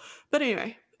 8-year-old. But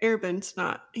anyway, Arabynn's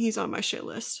not, he's on my shit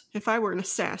list. If I were an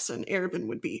assassin, Arobynn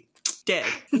would be dead,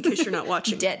 in case you're not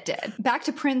watching. Dead. Back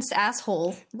to Prince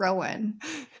Asshole Rowan.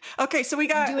 Okay, so we've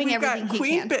got Queen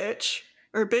Bitch,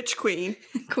 or Bitch Queen.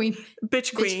 Queen.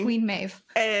 Bitch Queen. Bitch Queen Maeve.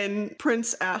 And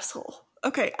Prince Asshole.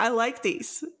 Okay, I like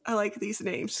these. I like these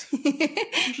names.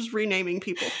 I'm just renaming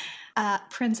people.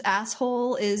 Prince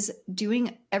Asshole is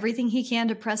doing everything he can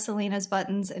to press Celaena's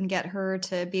buttons and get her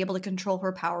to be able to control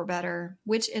her power better,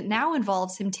 which it now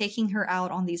involves him taking her out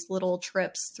on these little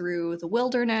trips through the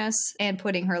wilderness and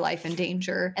putting her life in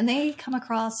danger. And they come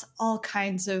across all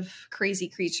kinds of crazy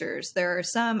creatures. There are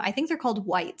some, I think they're called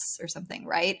wights or something,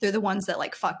 right? They're the ones that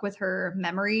like fuck with her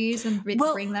memories and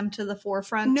bring them to the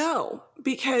forefront. No,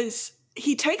 because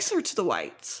he takes her to the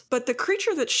wights, but the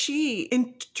creature that she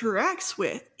interacts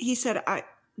with, he said,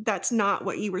 that's not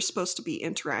what you were supposed to be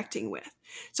interacting with.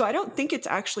 So I don't think it's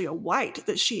actually a wight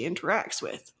that she interacts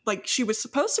with. Like, she was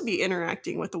supposed to be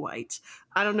interacting with the wights.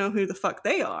 I don't know who the fuck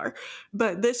they are,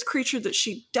 but this creature that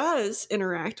she does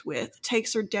interact with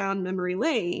takes her down memory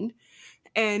lane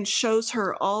and shows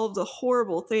her all of the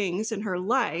horrible things in her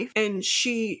life, and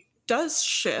she does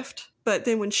shift. But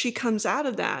then when she comes out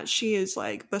of that, she is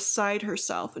like beside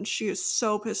herself and she is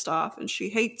so pissed off and she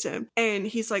hates him. And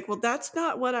he's like, well, that's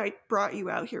not what I brought you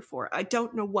out here for. I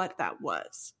don't know what that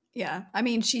was. Yeah. I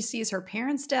mean, she sees her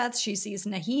parents' deaths. She sees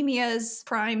Nehemia's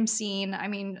crime scene. I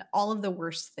mean, all of the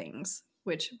worst things,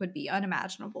 which would be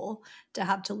unimaginable to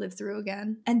have to live through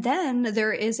again. And then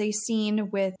there is a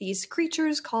scene with these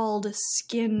creatures called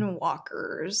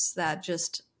skinwalkers that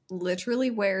just literally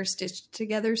wear stitched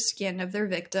together skin of their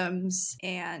victims,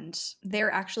 and they're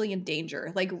actually in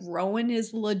danger. Like, Rowan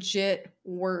is legit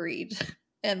worried.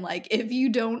 And like, if you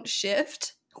don't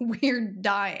shift, we're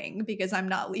dying because I'm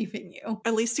not leaving you.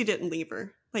 At least he didn't leave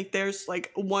her. Like, there's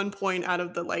like 1 point out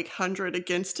of the like 100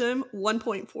 against him, 1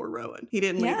 point for Rowan. He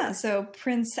didn't leave her. Yeah, so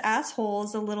Prince Asshole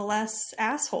is a little less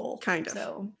asshole. Kind of.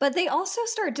 So, but they also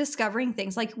start discovering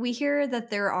things. Like, we hear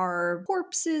that there are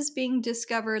corpses being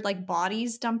discovered, like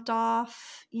bodies dumped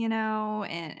off, you know,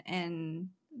 and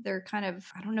they're kind of,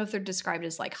 I don't know if they're described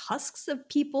as like husks of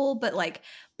people, but like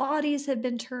bodies have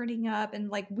been turning up and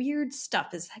like weird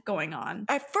stuff is going on.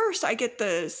 At first, I get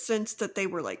the sense that they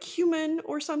were like human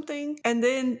or something. And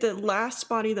then the last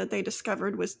body that they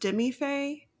discovered was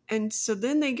Demi-Fae. And so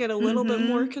then they get a little bit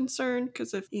more concerned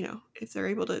because if they're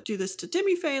able to do this to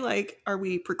Demi-Fae, like, are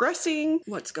we progressing?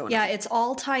 What's going on? Yeah, it's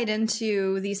all tied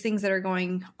into these things that are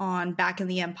going on back in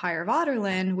the Empire of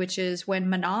Adarlan, which is when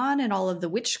Manon and all of the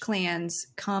witch clans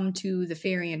come to the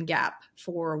Farian Gap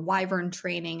for wyvern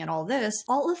training and all this.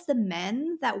 All of the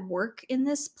men that work in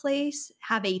this place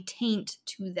have a taint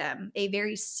to them, a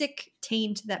very sick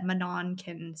taint that Manon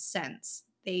can sense.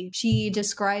 She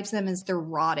describes them as they're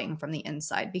rotting from the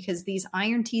inside because these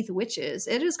Iron Teeth witches,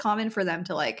 it is common for them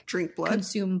to like drink blood,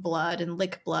 consume blood and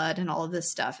lick blood and all of this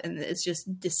stuff. And it's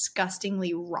just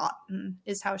disgustingly rotten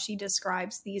is how she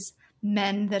describes these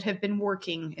men that have been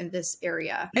working in this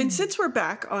area. And since we're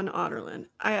back on Adarlan,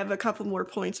 I have a couple more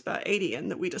points about Adian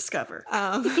that we discover.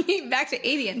 Back to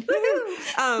Adian.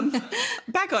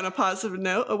 Back on a positive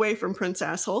note, away from Prince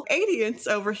Asshole. Adian's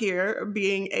over here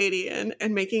being Adian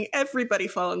and making everybody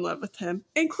fall in love with him,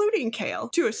 including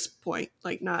Chaol, to a point,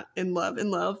 like not in love.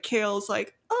 Chaol's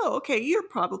like, oh, okay, you're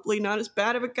probably not as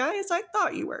bad of a guy as I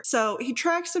thought you were. So he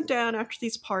tracks him down after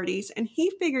these parties, and he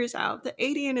figures out that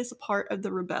Adian is a part of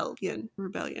the rebellion.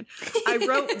 I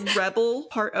wrote rebel,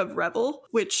 part of rebel,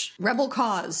 which... Rebel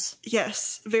cause.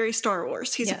 Yes, very Star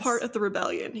Wars. He's a part of the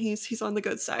rebellion. He's on the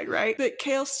good side, right? But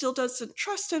Chaol still doesn't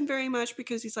trust him very much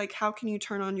because he's like, how can you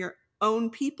turn on your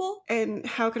own people? And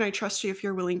how can I trust you if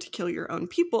you're willing to kill your own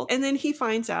people? And then he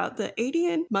finds out that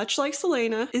Adian, much like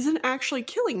Celaena, isn't actually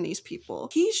killing these people.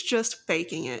 He's just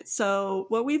faking it. So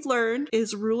what we've learned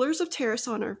is rulers of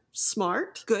Terrason are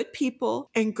smart, good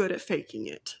people, and good at faking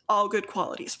it. All good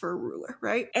qualities for a ruler,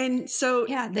 right? And so...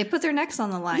 yeah, they put their necks on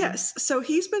the line. Yes. So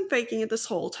he's been faking it this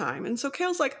whole time. And so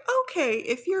Chaol's like, okay,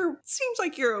 seems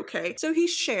like you're okay. So he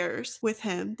shares with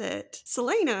him that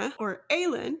Celaena, or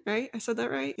Aelin, right? I said that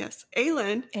right? Yes.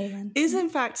 Aelin is in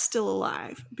fact still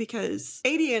alive because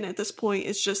Adian at this point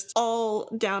is just all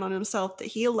down on himself that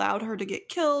he allowed her to get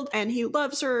killed and he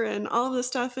loves her and all of this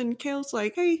stuff. And Chaol's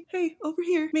like, hey, over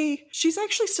here, me. She's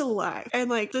actually still alive. And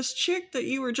like this chick that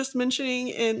you were just mentioning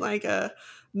in like a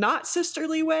not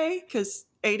sisterly way, because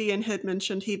Adian had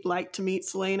mentioned he'd like to meet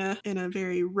Celaena in a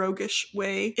very roguish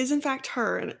way, is in fact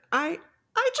her. And I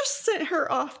just sent her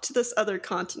off to this other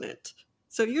continent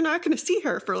So you're not going to see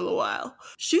her for a little while.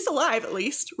 She's alive at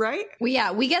least, right?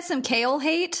 We get some Chaol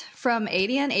hate from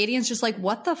Adian. Adian's just like,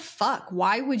 what the fuck?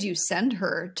 Why would you send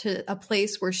her to a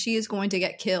place where she is going to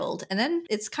get killed? And then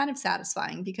it's kind of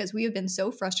satisfying because we have been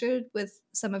so frustrated with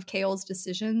some of Chaol's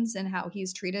decisions and how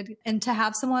he's treated. And to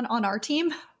have someone on our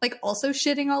team, like, also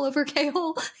shitting all over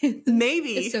Chaol, maybe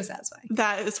it's so satisfying.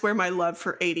 That is where my love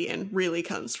for Adian really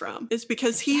comes from. It's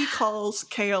because he calls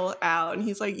Chaol out and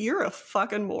he's like, you're a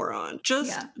fucking moron. Just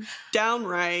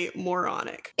downright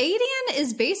moronic. Adian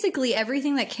is basically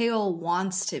everything that Chaol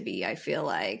wants to be, I feel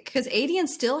like. Because Adian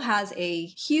still has a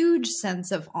huge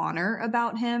sense of honor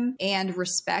about him and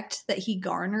respect that he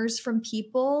garners from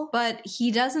people, but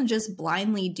he doesn't just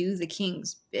blindly do the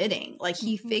king's bidding. Like,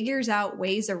 he figures out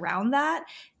ways around that,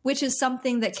 which is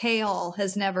something that Chaol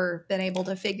has never been able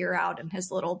to figure out in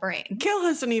his little brain. Chaol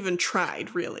hasn't even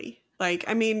tried, really. Like,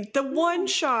 I mean, the one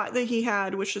shot that he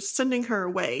had was just sending her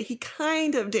away. He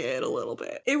kind of did a little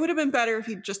bit. It would have been better if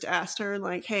he just asked her,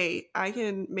 like, hey, I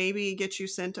can maybe get you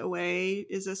sent away.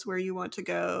 Is this where you want to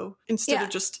go? Instead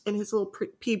of just in his little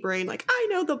pea brain, like, I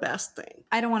know the best thing.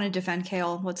 I don't want to defend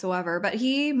Chaol whatsoever, but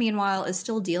he, meanwhile, is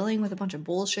still dealing with a bunch of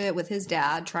bullshit with his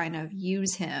dad, trying to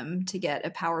use him to get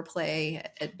a power play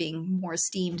at being more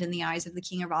esteemed in the eyes of the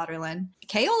King of Adarlan.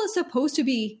 Chaol is supposed to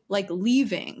be, like,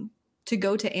 leaving to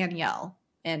go to Aniel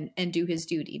and do his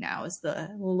duty now as the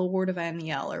Lord of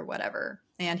Aniel or whatever.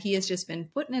 And he has just been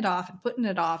putting it off.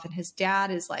 And his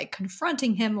dad is like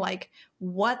confronting him like,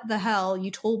 what the hell?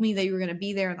 You told me that you were going to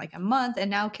be there in like a month. And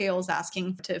now Chaol's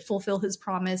asking to fulfill his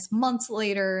promise months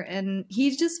later. And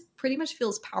he just pretty much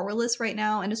feels powerless right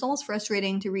now. And it's almost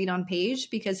frustrating to read on page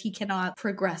because he cannot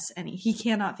progress he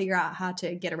cannot figure out how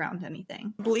to get around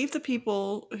anything. Believe the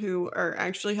people who are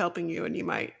actually helping you and you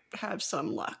might have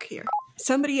some luck here.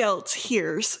 Somebody else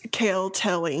hears Chaol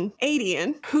telling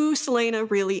Adian who Celaena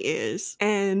really is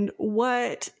and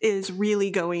what is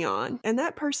really going on. And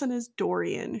that person is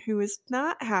Dorian, who is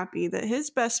not happy that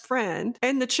his best friend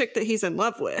and the chick that he's in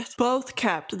love with both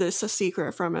kept this a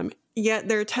secret from him. Yet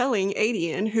they're telling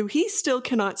Adian, who he still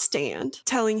cannot stand,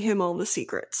 telling him all the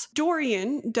secrets.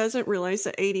 Dorian doesn't realize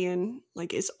that Adian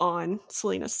is on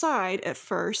Celaena's side at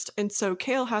first. And so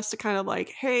Chaol has to kind of like,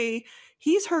 hey,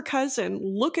 he's her cousin.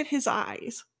 Look at his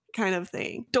eyes, kind of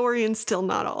thing. Dorian's still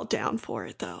not all down for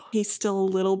it, though. He's still a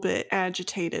little bit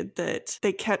agitated that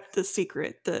they kept the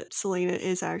secret that Celaena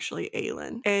is actually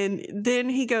Aelin. And then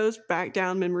he goes back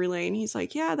down memory lane. He's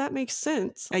like, yeah, that makes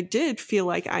sense. I did feel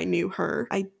like I knew her.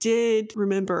 I did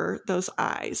remember those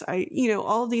eyes.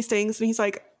 All of these things. And he's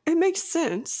like, it makes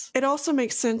sense. It also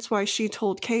makes sense why she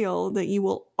told Chaol that you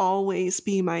will always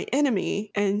be my enemy.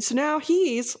 And so now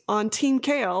he's on Team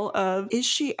Chaol of, is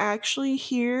she actually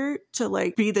here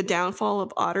to be the downfall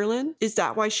of Adarlan? Is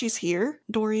that why she's here?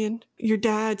 Dorian, your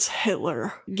dad's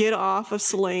Hitler. Get off of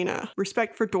Celaena.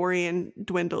 Respect for Dorian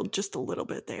dwindled just a little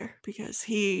bit there because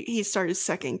he started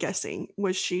second guessing.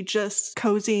 Was she just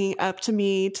cozying up to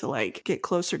me to get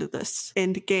closer to this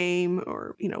end game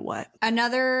or what?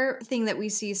 Another thing that we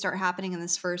see start happening in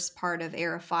this first part of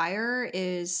Heir of Fire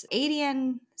is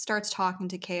Adian starts talking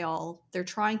to Chaol. They're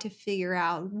trying to figure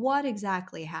out what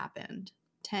exactly happened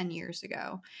 10 years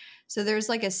ago. So there's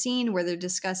a scene where they're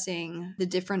discussing the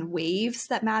different waves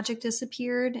that magic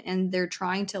disappeared, and they're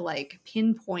trying to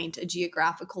pinpoint a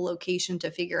geographical location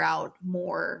to figure out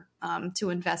more, to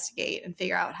investigate and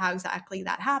figure out how exactly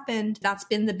that happened. That's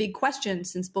been the big question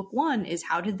since book 1 is,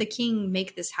 how did the king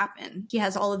make this happen? He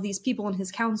has all of these people in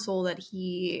his council that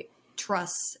he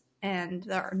trusts and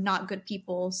they're not good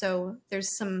people. So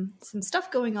there's some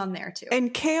stuff going on there too.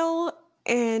 And Chaol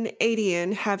and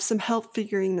Adian have some help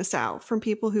figuring this out from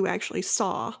people who actually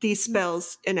saw these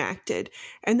spells enacted.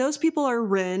 And those people are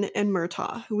Ren and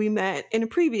Murtaugh, who we met in a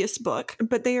previous book,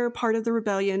 but they are part of the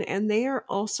rebellion and they are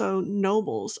also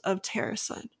nobles of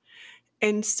Terrasun.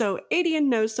 And so Adian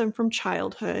knows them from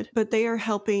childhood, but they are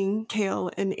helping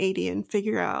Chaol and Adian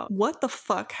figure out what the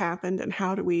fuck happened and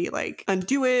how do we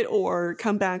undo it or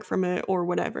come back from it or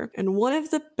whatever. And one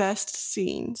of the best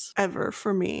scenes ever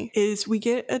for me is we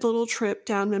get a little trip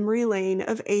down memory lane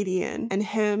of Adian and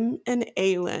him and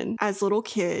Aelin as little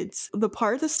kids. The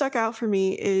part that stuck out for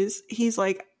me is he's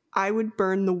like, I would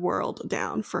burn the world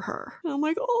down for her. And I'm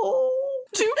like, oh,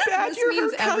 too bad you're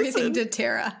her cousin. This means everything to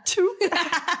Tara. Too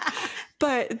bad.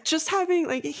 But just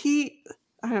having, I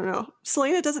don't know,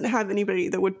 Celaena doesn't have anybody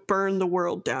that would burn the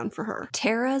world down for her.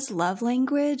 Tara's love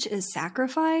language is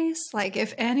sacrifice.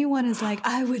 If anyone is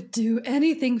I would do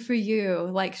anything for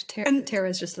you,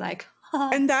 Tara's just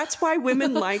And that's why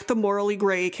women like the morally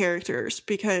gray characters,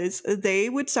 because they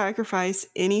would sacrifice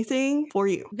anything for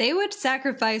you. They would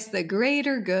sacrifice the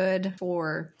greater good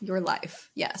for your life.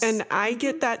 Yes. And I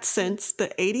get that sense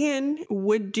that Adian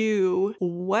would do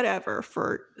whatever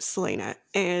for Celaena.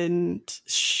 And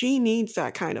she needs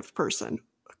that kind of person.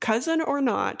 Cousin or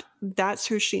not, that's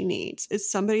who she needs,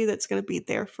 is somebody that's going to be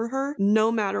there for her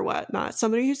no matter what. Not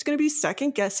somebody who's going to be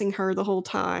second guessing her the whole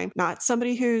time. Not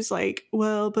somebody who's like,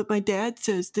 well, but my dad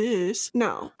says this.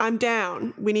 No, I'm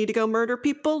down. We need to go murder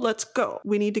people. Let's go.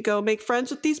 We need to go make friends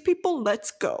with these people.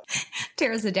 Let's go.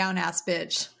 Tara's a down ass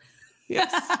bitch.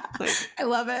 Yes. Like, I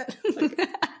love it. Like,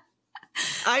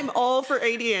 I'm all for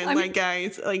Adian,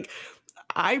 guys. Like,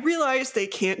 I realize they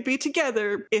can't be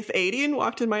together. If Adian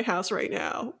walked in my house right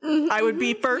now, I would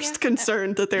be first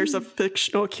concerned that there's a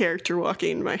fictional character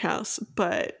walking in my house.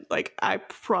 But like, I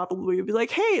probably would be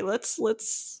like, hey, let's.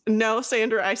 No,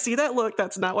 Sandra, I see that look.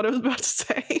 That's not what I was about to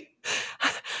say.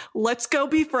 Let's go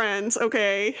be friends,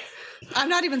 okay? I'm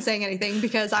not even saying anything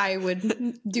because I would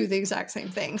do the exact same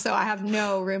thing. So I have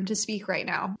no room to speak right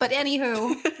now. But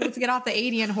anywho, let's get off the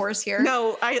Adian horse here.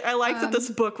 No, I like that this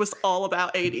book was all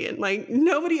about Adian. Like,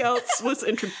 nobody else was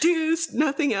introduced,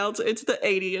 nothing else. It's the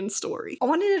Adian story. I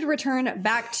wanted to return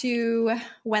back to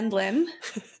Wendlyn.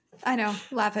 I know,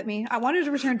 laugh at me. I wanted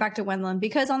to return back to Wendlyn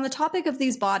because on the topic of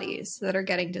these bodies that are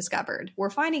getting discovered,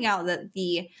 we're finding out that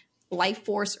the life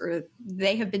force, or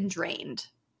they have been drained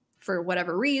for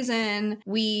whatever reason.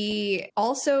 There's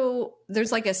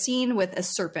like a scene with a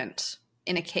serpent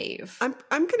in a cave. I'm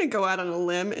going to go out on a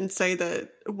limb and say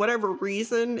that whatever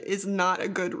reason is not a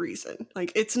good reason.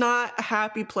 Like, it's not a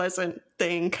happy, pleasant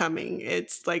thing coming.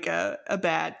 It's like a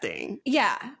bad thing.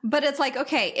 Yeah, but it's like,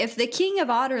 okay, if the king of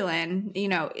Adarlan,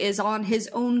 is on his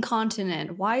own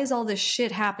continent, why is all this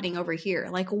shit happening over here?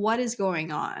 Like, what is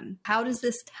going on? How does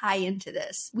this tie into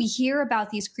this? We hear about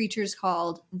these creatures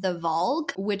called the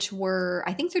Valg, which were,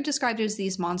 I think they're described as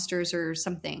these monsters or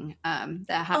something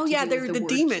that have to do they're with the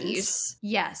demons. Keys.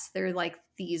 Yes, they're like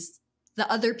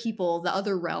the other people, the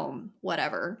other realm,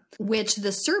 whatever, which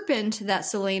the serpent that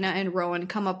Celaena and Rowan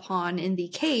come upon in the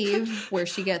cave where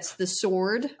she gets the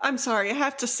sword. I'm sorry, I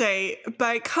have to say,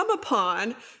 by come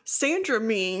upon, Sandra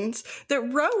means that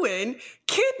Rowan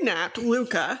kidnapped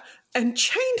Luca and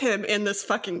chained him in this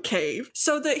fucking cave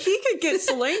so that he could get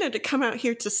Celaena to come out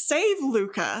here to save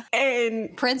Luca.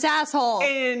 And Prince Asshole.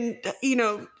 And,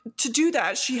 to do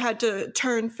that, she had to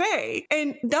turn Fae.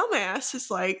 And Dumbass is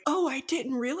like, oh, I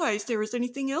didn't realize there was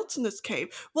anything else in this cave.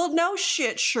 Well, no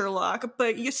shit, Sherlock,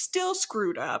 but you still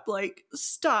screwed up. Like,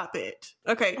 stop it.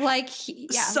 Okay.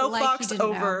 Soapbox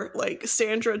over. Like,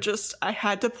 Sandra I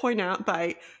had to point out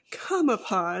by come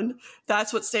upon.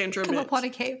 That's what Sandra meant. Come upon a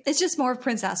cave. It's just more of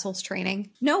Prince Asshole's training.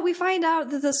 No, we find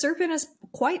out that the serpent is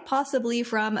quite possibly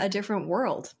from a different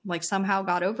world. Like, somehow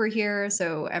got over here.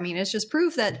 So, I mean, it's just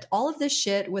proof that all of this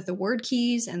shit with the word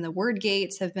keys and the word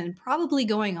gates have been probably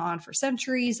going on for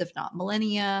centuries, if not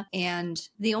millennia. And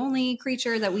the only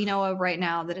creature that we know of right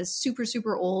now that is super,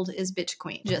 super old is Bitch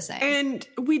Queen. Just saying. And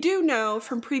we do know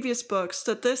from previous books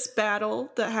that this battle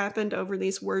that happened over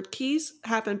these word keys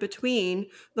happened between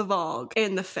the Valg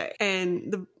and the Fae.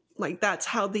 And that's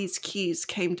how these keys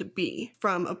came to be,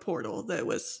 from a portal that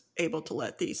was able to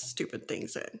let these stupid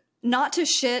things in. Not to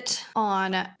shit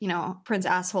on, Prince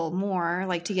Asshole more,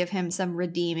 like to give him some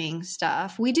redeeming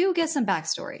stuff. We do get some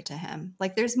backstory to him.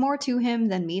 Like, there's more to him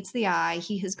than meets the eye.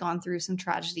 He has gone through some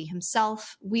tragedy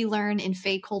himself. We learn in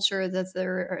Fae culture that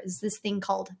there is this thing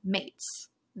called mates.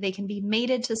 They can be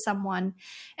mated to someone.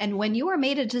 And when you are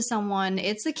mated to someone,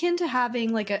 it's akin to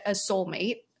having like a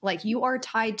soulmate. Like, you are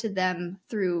tied to them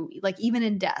through, like, even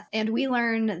in death. And we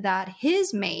learn that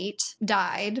his mate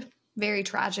died very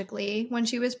tragically when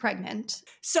she was pregnant.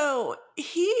 So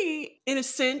he, in a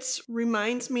sense,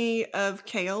 reminds me of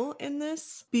Chaol in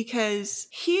this, because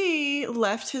he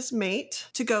left his mate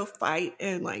to go fight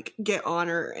and get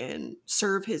honor and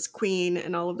serve his queen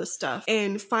and all of this stuff,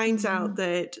 and finds out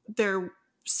that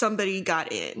somebody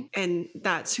got in, and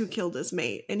that's who killed his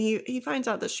mate. And he finds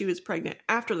out that she was pregnant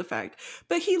after the fact,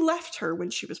 but he left her when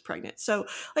she was pregnant. So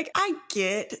I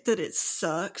get that it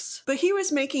sucks, but he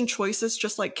was making choices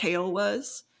just like Chaol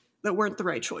was that weren't the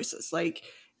right choices. Like,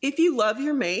 if you love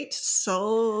your mate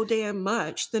so damn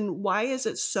much, then why is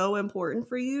it so important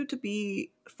for you to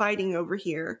be fighting over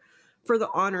here for the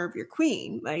honor of your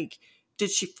queen? Like, did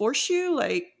she force you?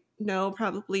 No,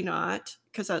 probably not,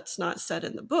 because that's not said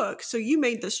in the book. So you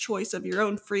made this choice of your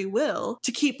own free will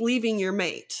to keep leaving your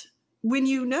mate. when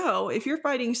you know if you're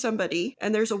fighting somebody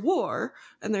and there's a war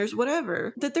and there's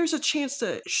whatever, that there's a chance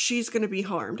that she's going to be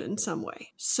harmed in some way.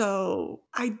 So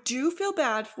I do feel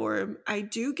bad for him. I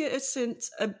do get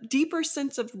a deeper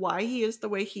sense of why he is the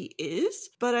way he is.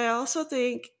 But I also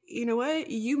think, you know what?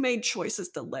 You made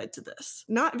choices that led to this.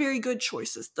 Not very good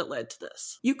choices that led to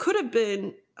this. You could have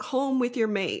been home with your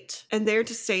mate and there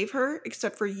to save her,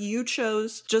 except for you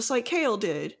chose, just like Chaol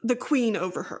did, the queen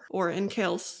over her, or in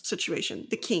Chaol's situation,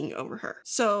 the king over her.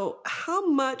 So how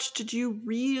much did you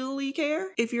really care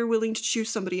if you're willing to choose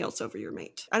somebody else over your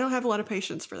mate? I don't have a lot of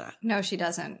patience for that. No, she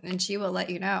doesn't. And she will let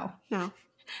you know. No.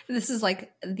 This is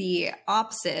like the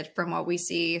opposite from what we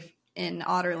see in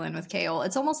Adarlan with Chaol.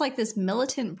 It's almost like this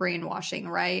militant brainwashing,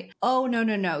 right? Oh,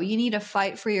 no. You need to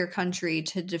fight for your country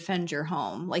to defend your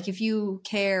home. Like if you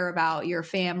care about your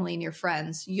family and your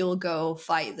friends, you'll go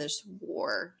fight this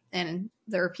war. And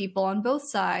there are people on both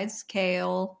sides,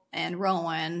 Chaol and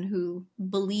Rowan, who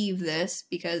believe this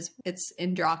because it's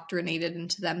indoctrinated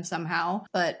into them somehow.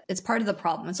 But it's part of the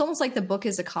problem. It's almost like the book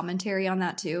is a commentary on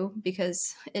that too, because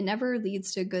it never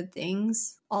leads to good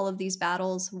things. All of these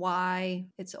battles, why?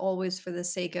 It's always for the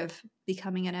sake of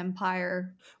becoming an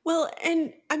empire. Well,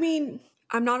 and I mean,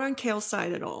 I'm not on Chaol's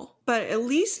side at all, but at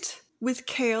least with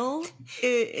Chaol,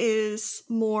 it is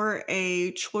more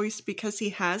a choice because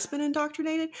he has been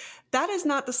indoctrinated. That is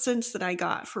not the sense that I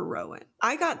got for Rowan.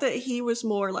 I got that he was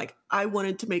more like, I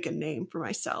wanted to make a name for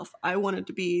myself. I wanted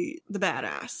to be the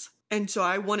badass. And so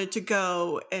I wanted to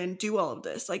go and do all of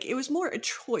this. Like, it was more a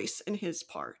choice in his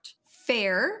part.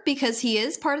 Fair, because he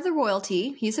is part of the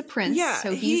royalty. He's a prince,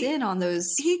 so he's in on those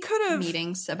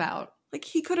meetings about... Like,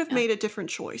 he could have made a different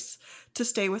choice to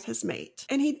stay with his mate.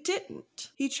 And he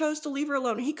didn't. He chose to leave her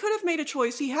alone. He could have made a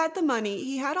choice. He had the money.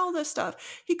 He had all this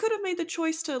stuff. He could have made the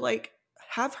choice to, like,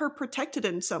 have her protected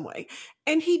in some way.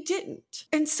 And he didn't.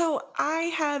 And so I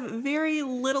have very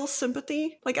little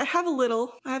sympathy. Like, I have a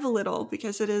little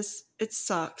because it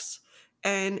sucks.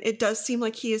 And it does seem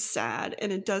like he is sad.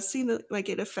 And it does seem like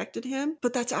it affected him.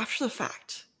 But that's after the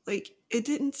fact. Like, it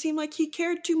didn't seem like he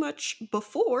cared too much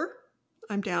before.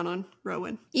 I'm down on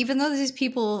Rowan. Even though these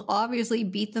people obviously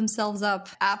beat themselves up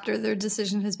after their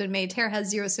decision has been made, Tara has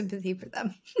zero sympathy for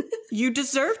them. You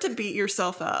deserve to beat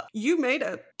yourself up. You made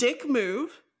a dick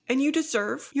move, and you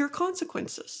deserve your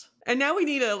consequences. And now we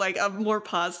need a more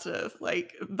positive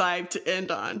vibe to end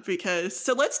on,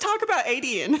 so let's talk about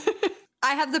Adian.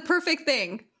 I have the perfect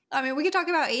thing. I mean, we could talk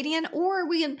about Adian, or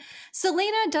we can...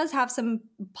 Celaena does have some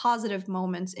positive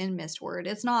moments in Mistward.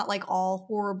 It's not like all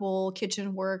horrible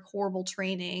kitchen work, horrible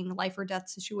training, life or death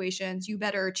situations. You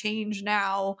better change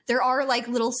now. There are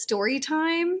little story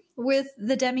time with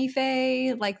the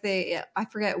Demi-Fae, I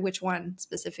forget which one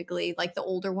specifically, the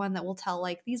older one that will tell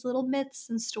these little myths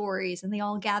and stories, and they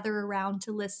all gather around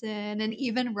to listen. And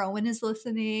even Rowan is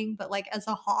listening, but as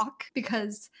a hawk,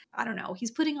 because I don't know,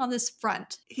 he's putting on this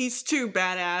front. He's too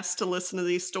badass to listen to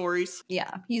these stories.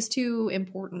 Yeah, he's too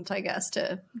important, I guess,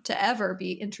 to ever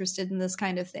be interested in this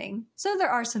kind of thing. So there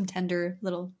are some tender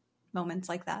little moments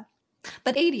like that.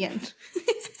 But Adian.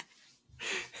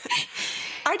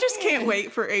 I just can't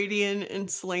wait for Adian and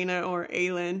Celaena or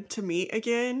Aelin to meet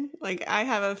again. I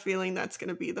have a feeling that's going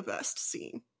to be the best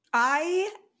scene.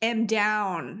 I am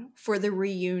down for the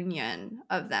reunion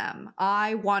of them.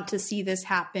 I want to see this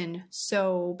happen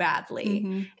so badly.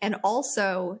 Mm-hmm. And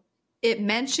also, it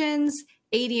mentions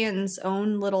Adian's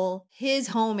own his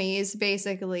homies,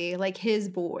 basically, his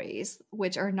boys,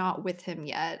 which are not with him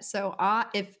yet. So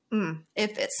if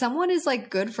someone is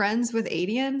good friends with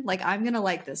Adian, I'm gonna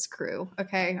like this crew.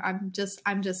 Okay, I'm just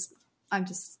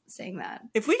saying that.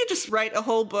 If we could just write a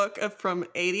whole book from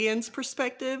Adian's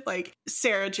perspective,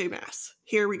 Sarah J. Maas,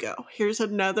 here we go. Here's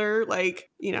another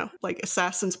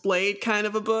Assassin's Blade kind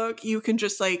of a book. You can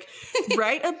just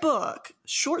write a book,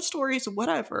 short stories,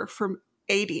 whatever, from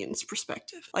Adian's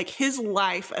perspective, his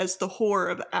life as the whore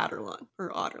of Adarlan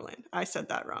or Adarlan. I said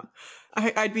that wrong.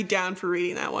 I'd be down for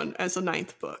reading that one as a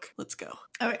 9th book. Let's go.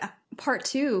 Oh yeah, part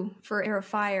 2 for Heir of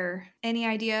Fire. Any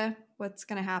idea what's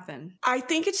going to happen? I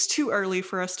think it's too early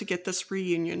for us to get this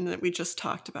reunion that we just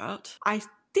talked about. I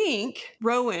think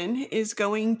Rowan is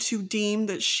going to deem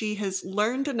that she has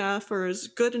learned enough or is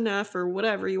good enough or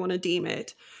whatever you want to deem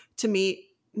it to meet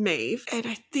Maeve, and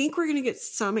I think we're gonna get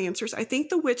some answers. I think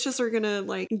the witches are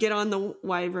gonna get on the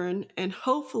Wyvern and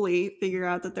hopefully figure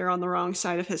out that they're on the wrong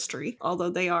side of history, although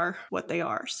they are what they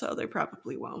are, so they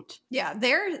probably won't. Yeah,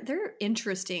 they're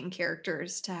interesting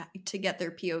characters to get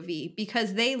their POV,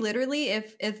 because they literally,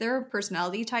 if they're a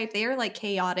personality type, they are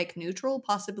chaotic neutral,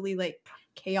 possibly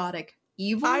chaotic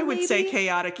evil. I would say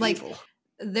chaotic evil.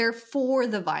 They're for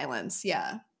the violence.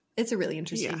 Yeah, it's a really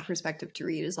interesting perspective to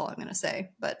read is all I'm going to say.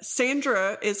 But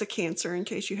Sandra is a Cancer, in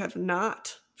case you have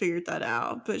not figured that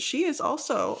out, but she is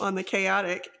also on the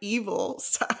chaotic evil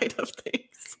side of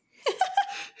things.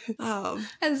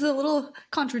 It's a little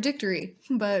contradictory,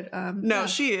 but no,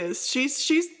 she is.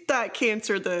 She's that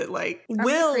Cancer that like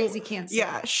will crazy Cancer.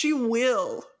 Yeah, she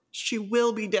will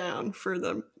be down for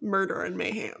the murder and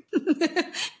mayhem.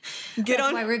 That's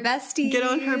why we're besties. Get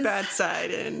on her bad side,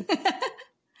 and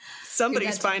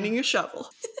somebody's finding a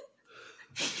shovel.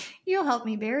 You'll help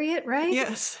me bury it, right?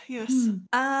 Yes.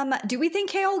 Do we think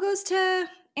Chaol goes to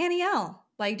Annie L?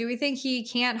 Like, do we think he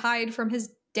can't hide from his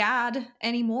dad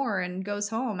anymore and goes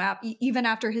home even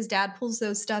after his dad pulls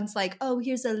those stunts like, oh,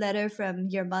 here's a letter from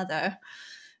your mother,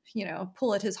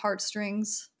 pull at his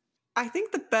heartstrings? I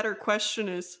think the better question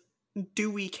is, do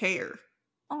we care?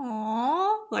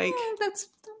 Aww, like that's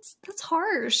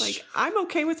harsh. Like, I'm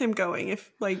okay with him going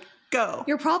if go.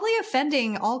 You're probably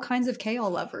offending all kinds of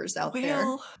Chaol lovers out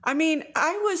there. I mean,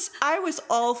 I was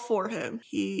all for him.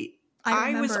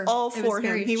 I was all for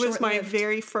him. He was my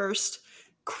very first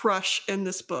crush in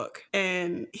this book,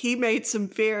 and he made some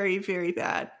very, very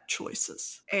bad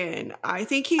choices, and I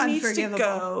think he needs to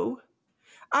go.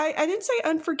 I didn't say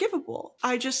unforgivable.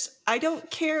 I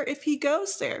don't care if he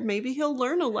goes there. Maybe he'll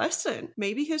learn a lesson.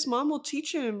 Maybe his mom will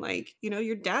teach him, like,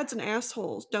 your dad's an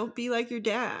asshole. Don't be like your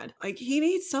dad. Like, he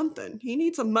needs something. He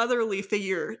needs a motherly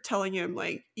figure telling him,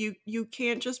 like, you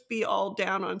can't just be all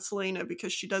down on Celaena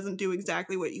because she doesn't do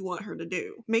exactly what you want her to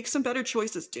do. Make some better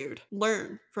choices, dude.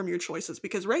 Learn from your choices,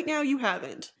 because right now you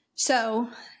haven't. So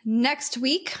next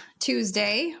week,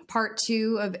 Tuesday, part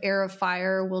 2 of Heir of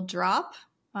Fire will drop.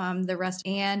 The rest,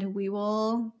 and we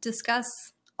will discuss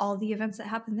all the events that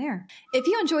happen there. If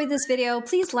you enjoyed this video,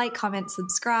 please like, comment,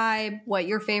 subscribe, what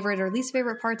your favorite or least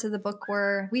favorite parts of the book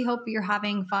were. We hope you're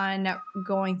having fun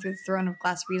going through the Throne of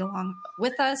Glass read along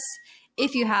with us.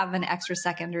 If you have an extra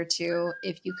second or two,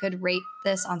 if you could rate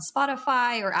this on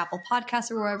Spotify or Apple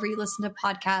Podcasts or wherever you listen to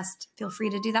podcasts, feel free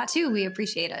to do that too. We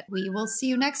appreciate it. We will see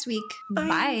you next week.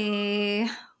 Bye.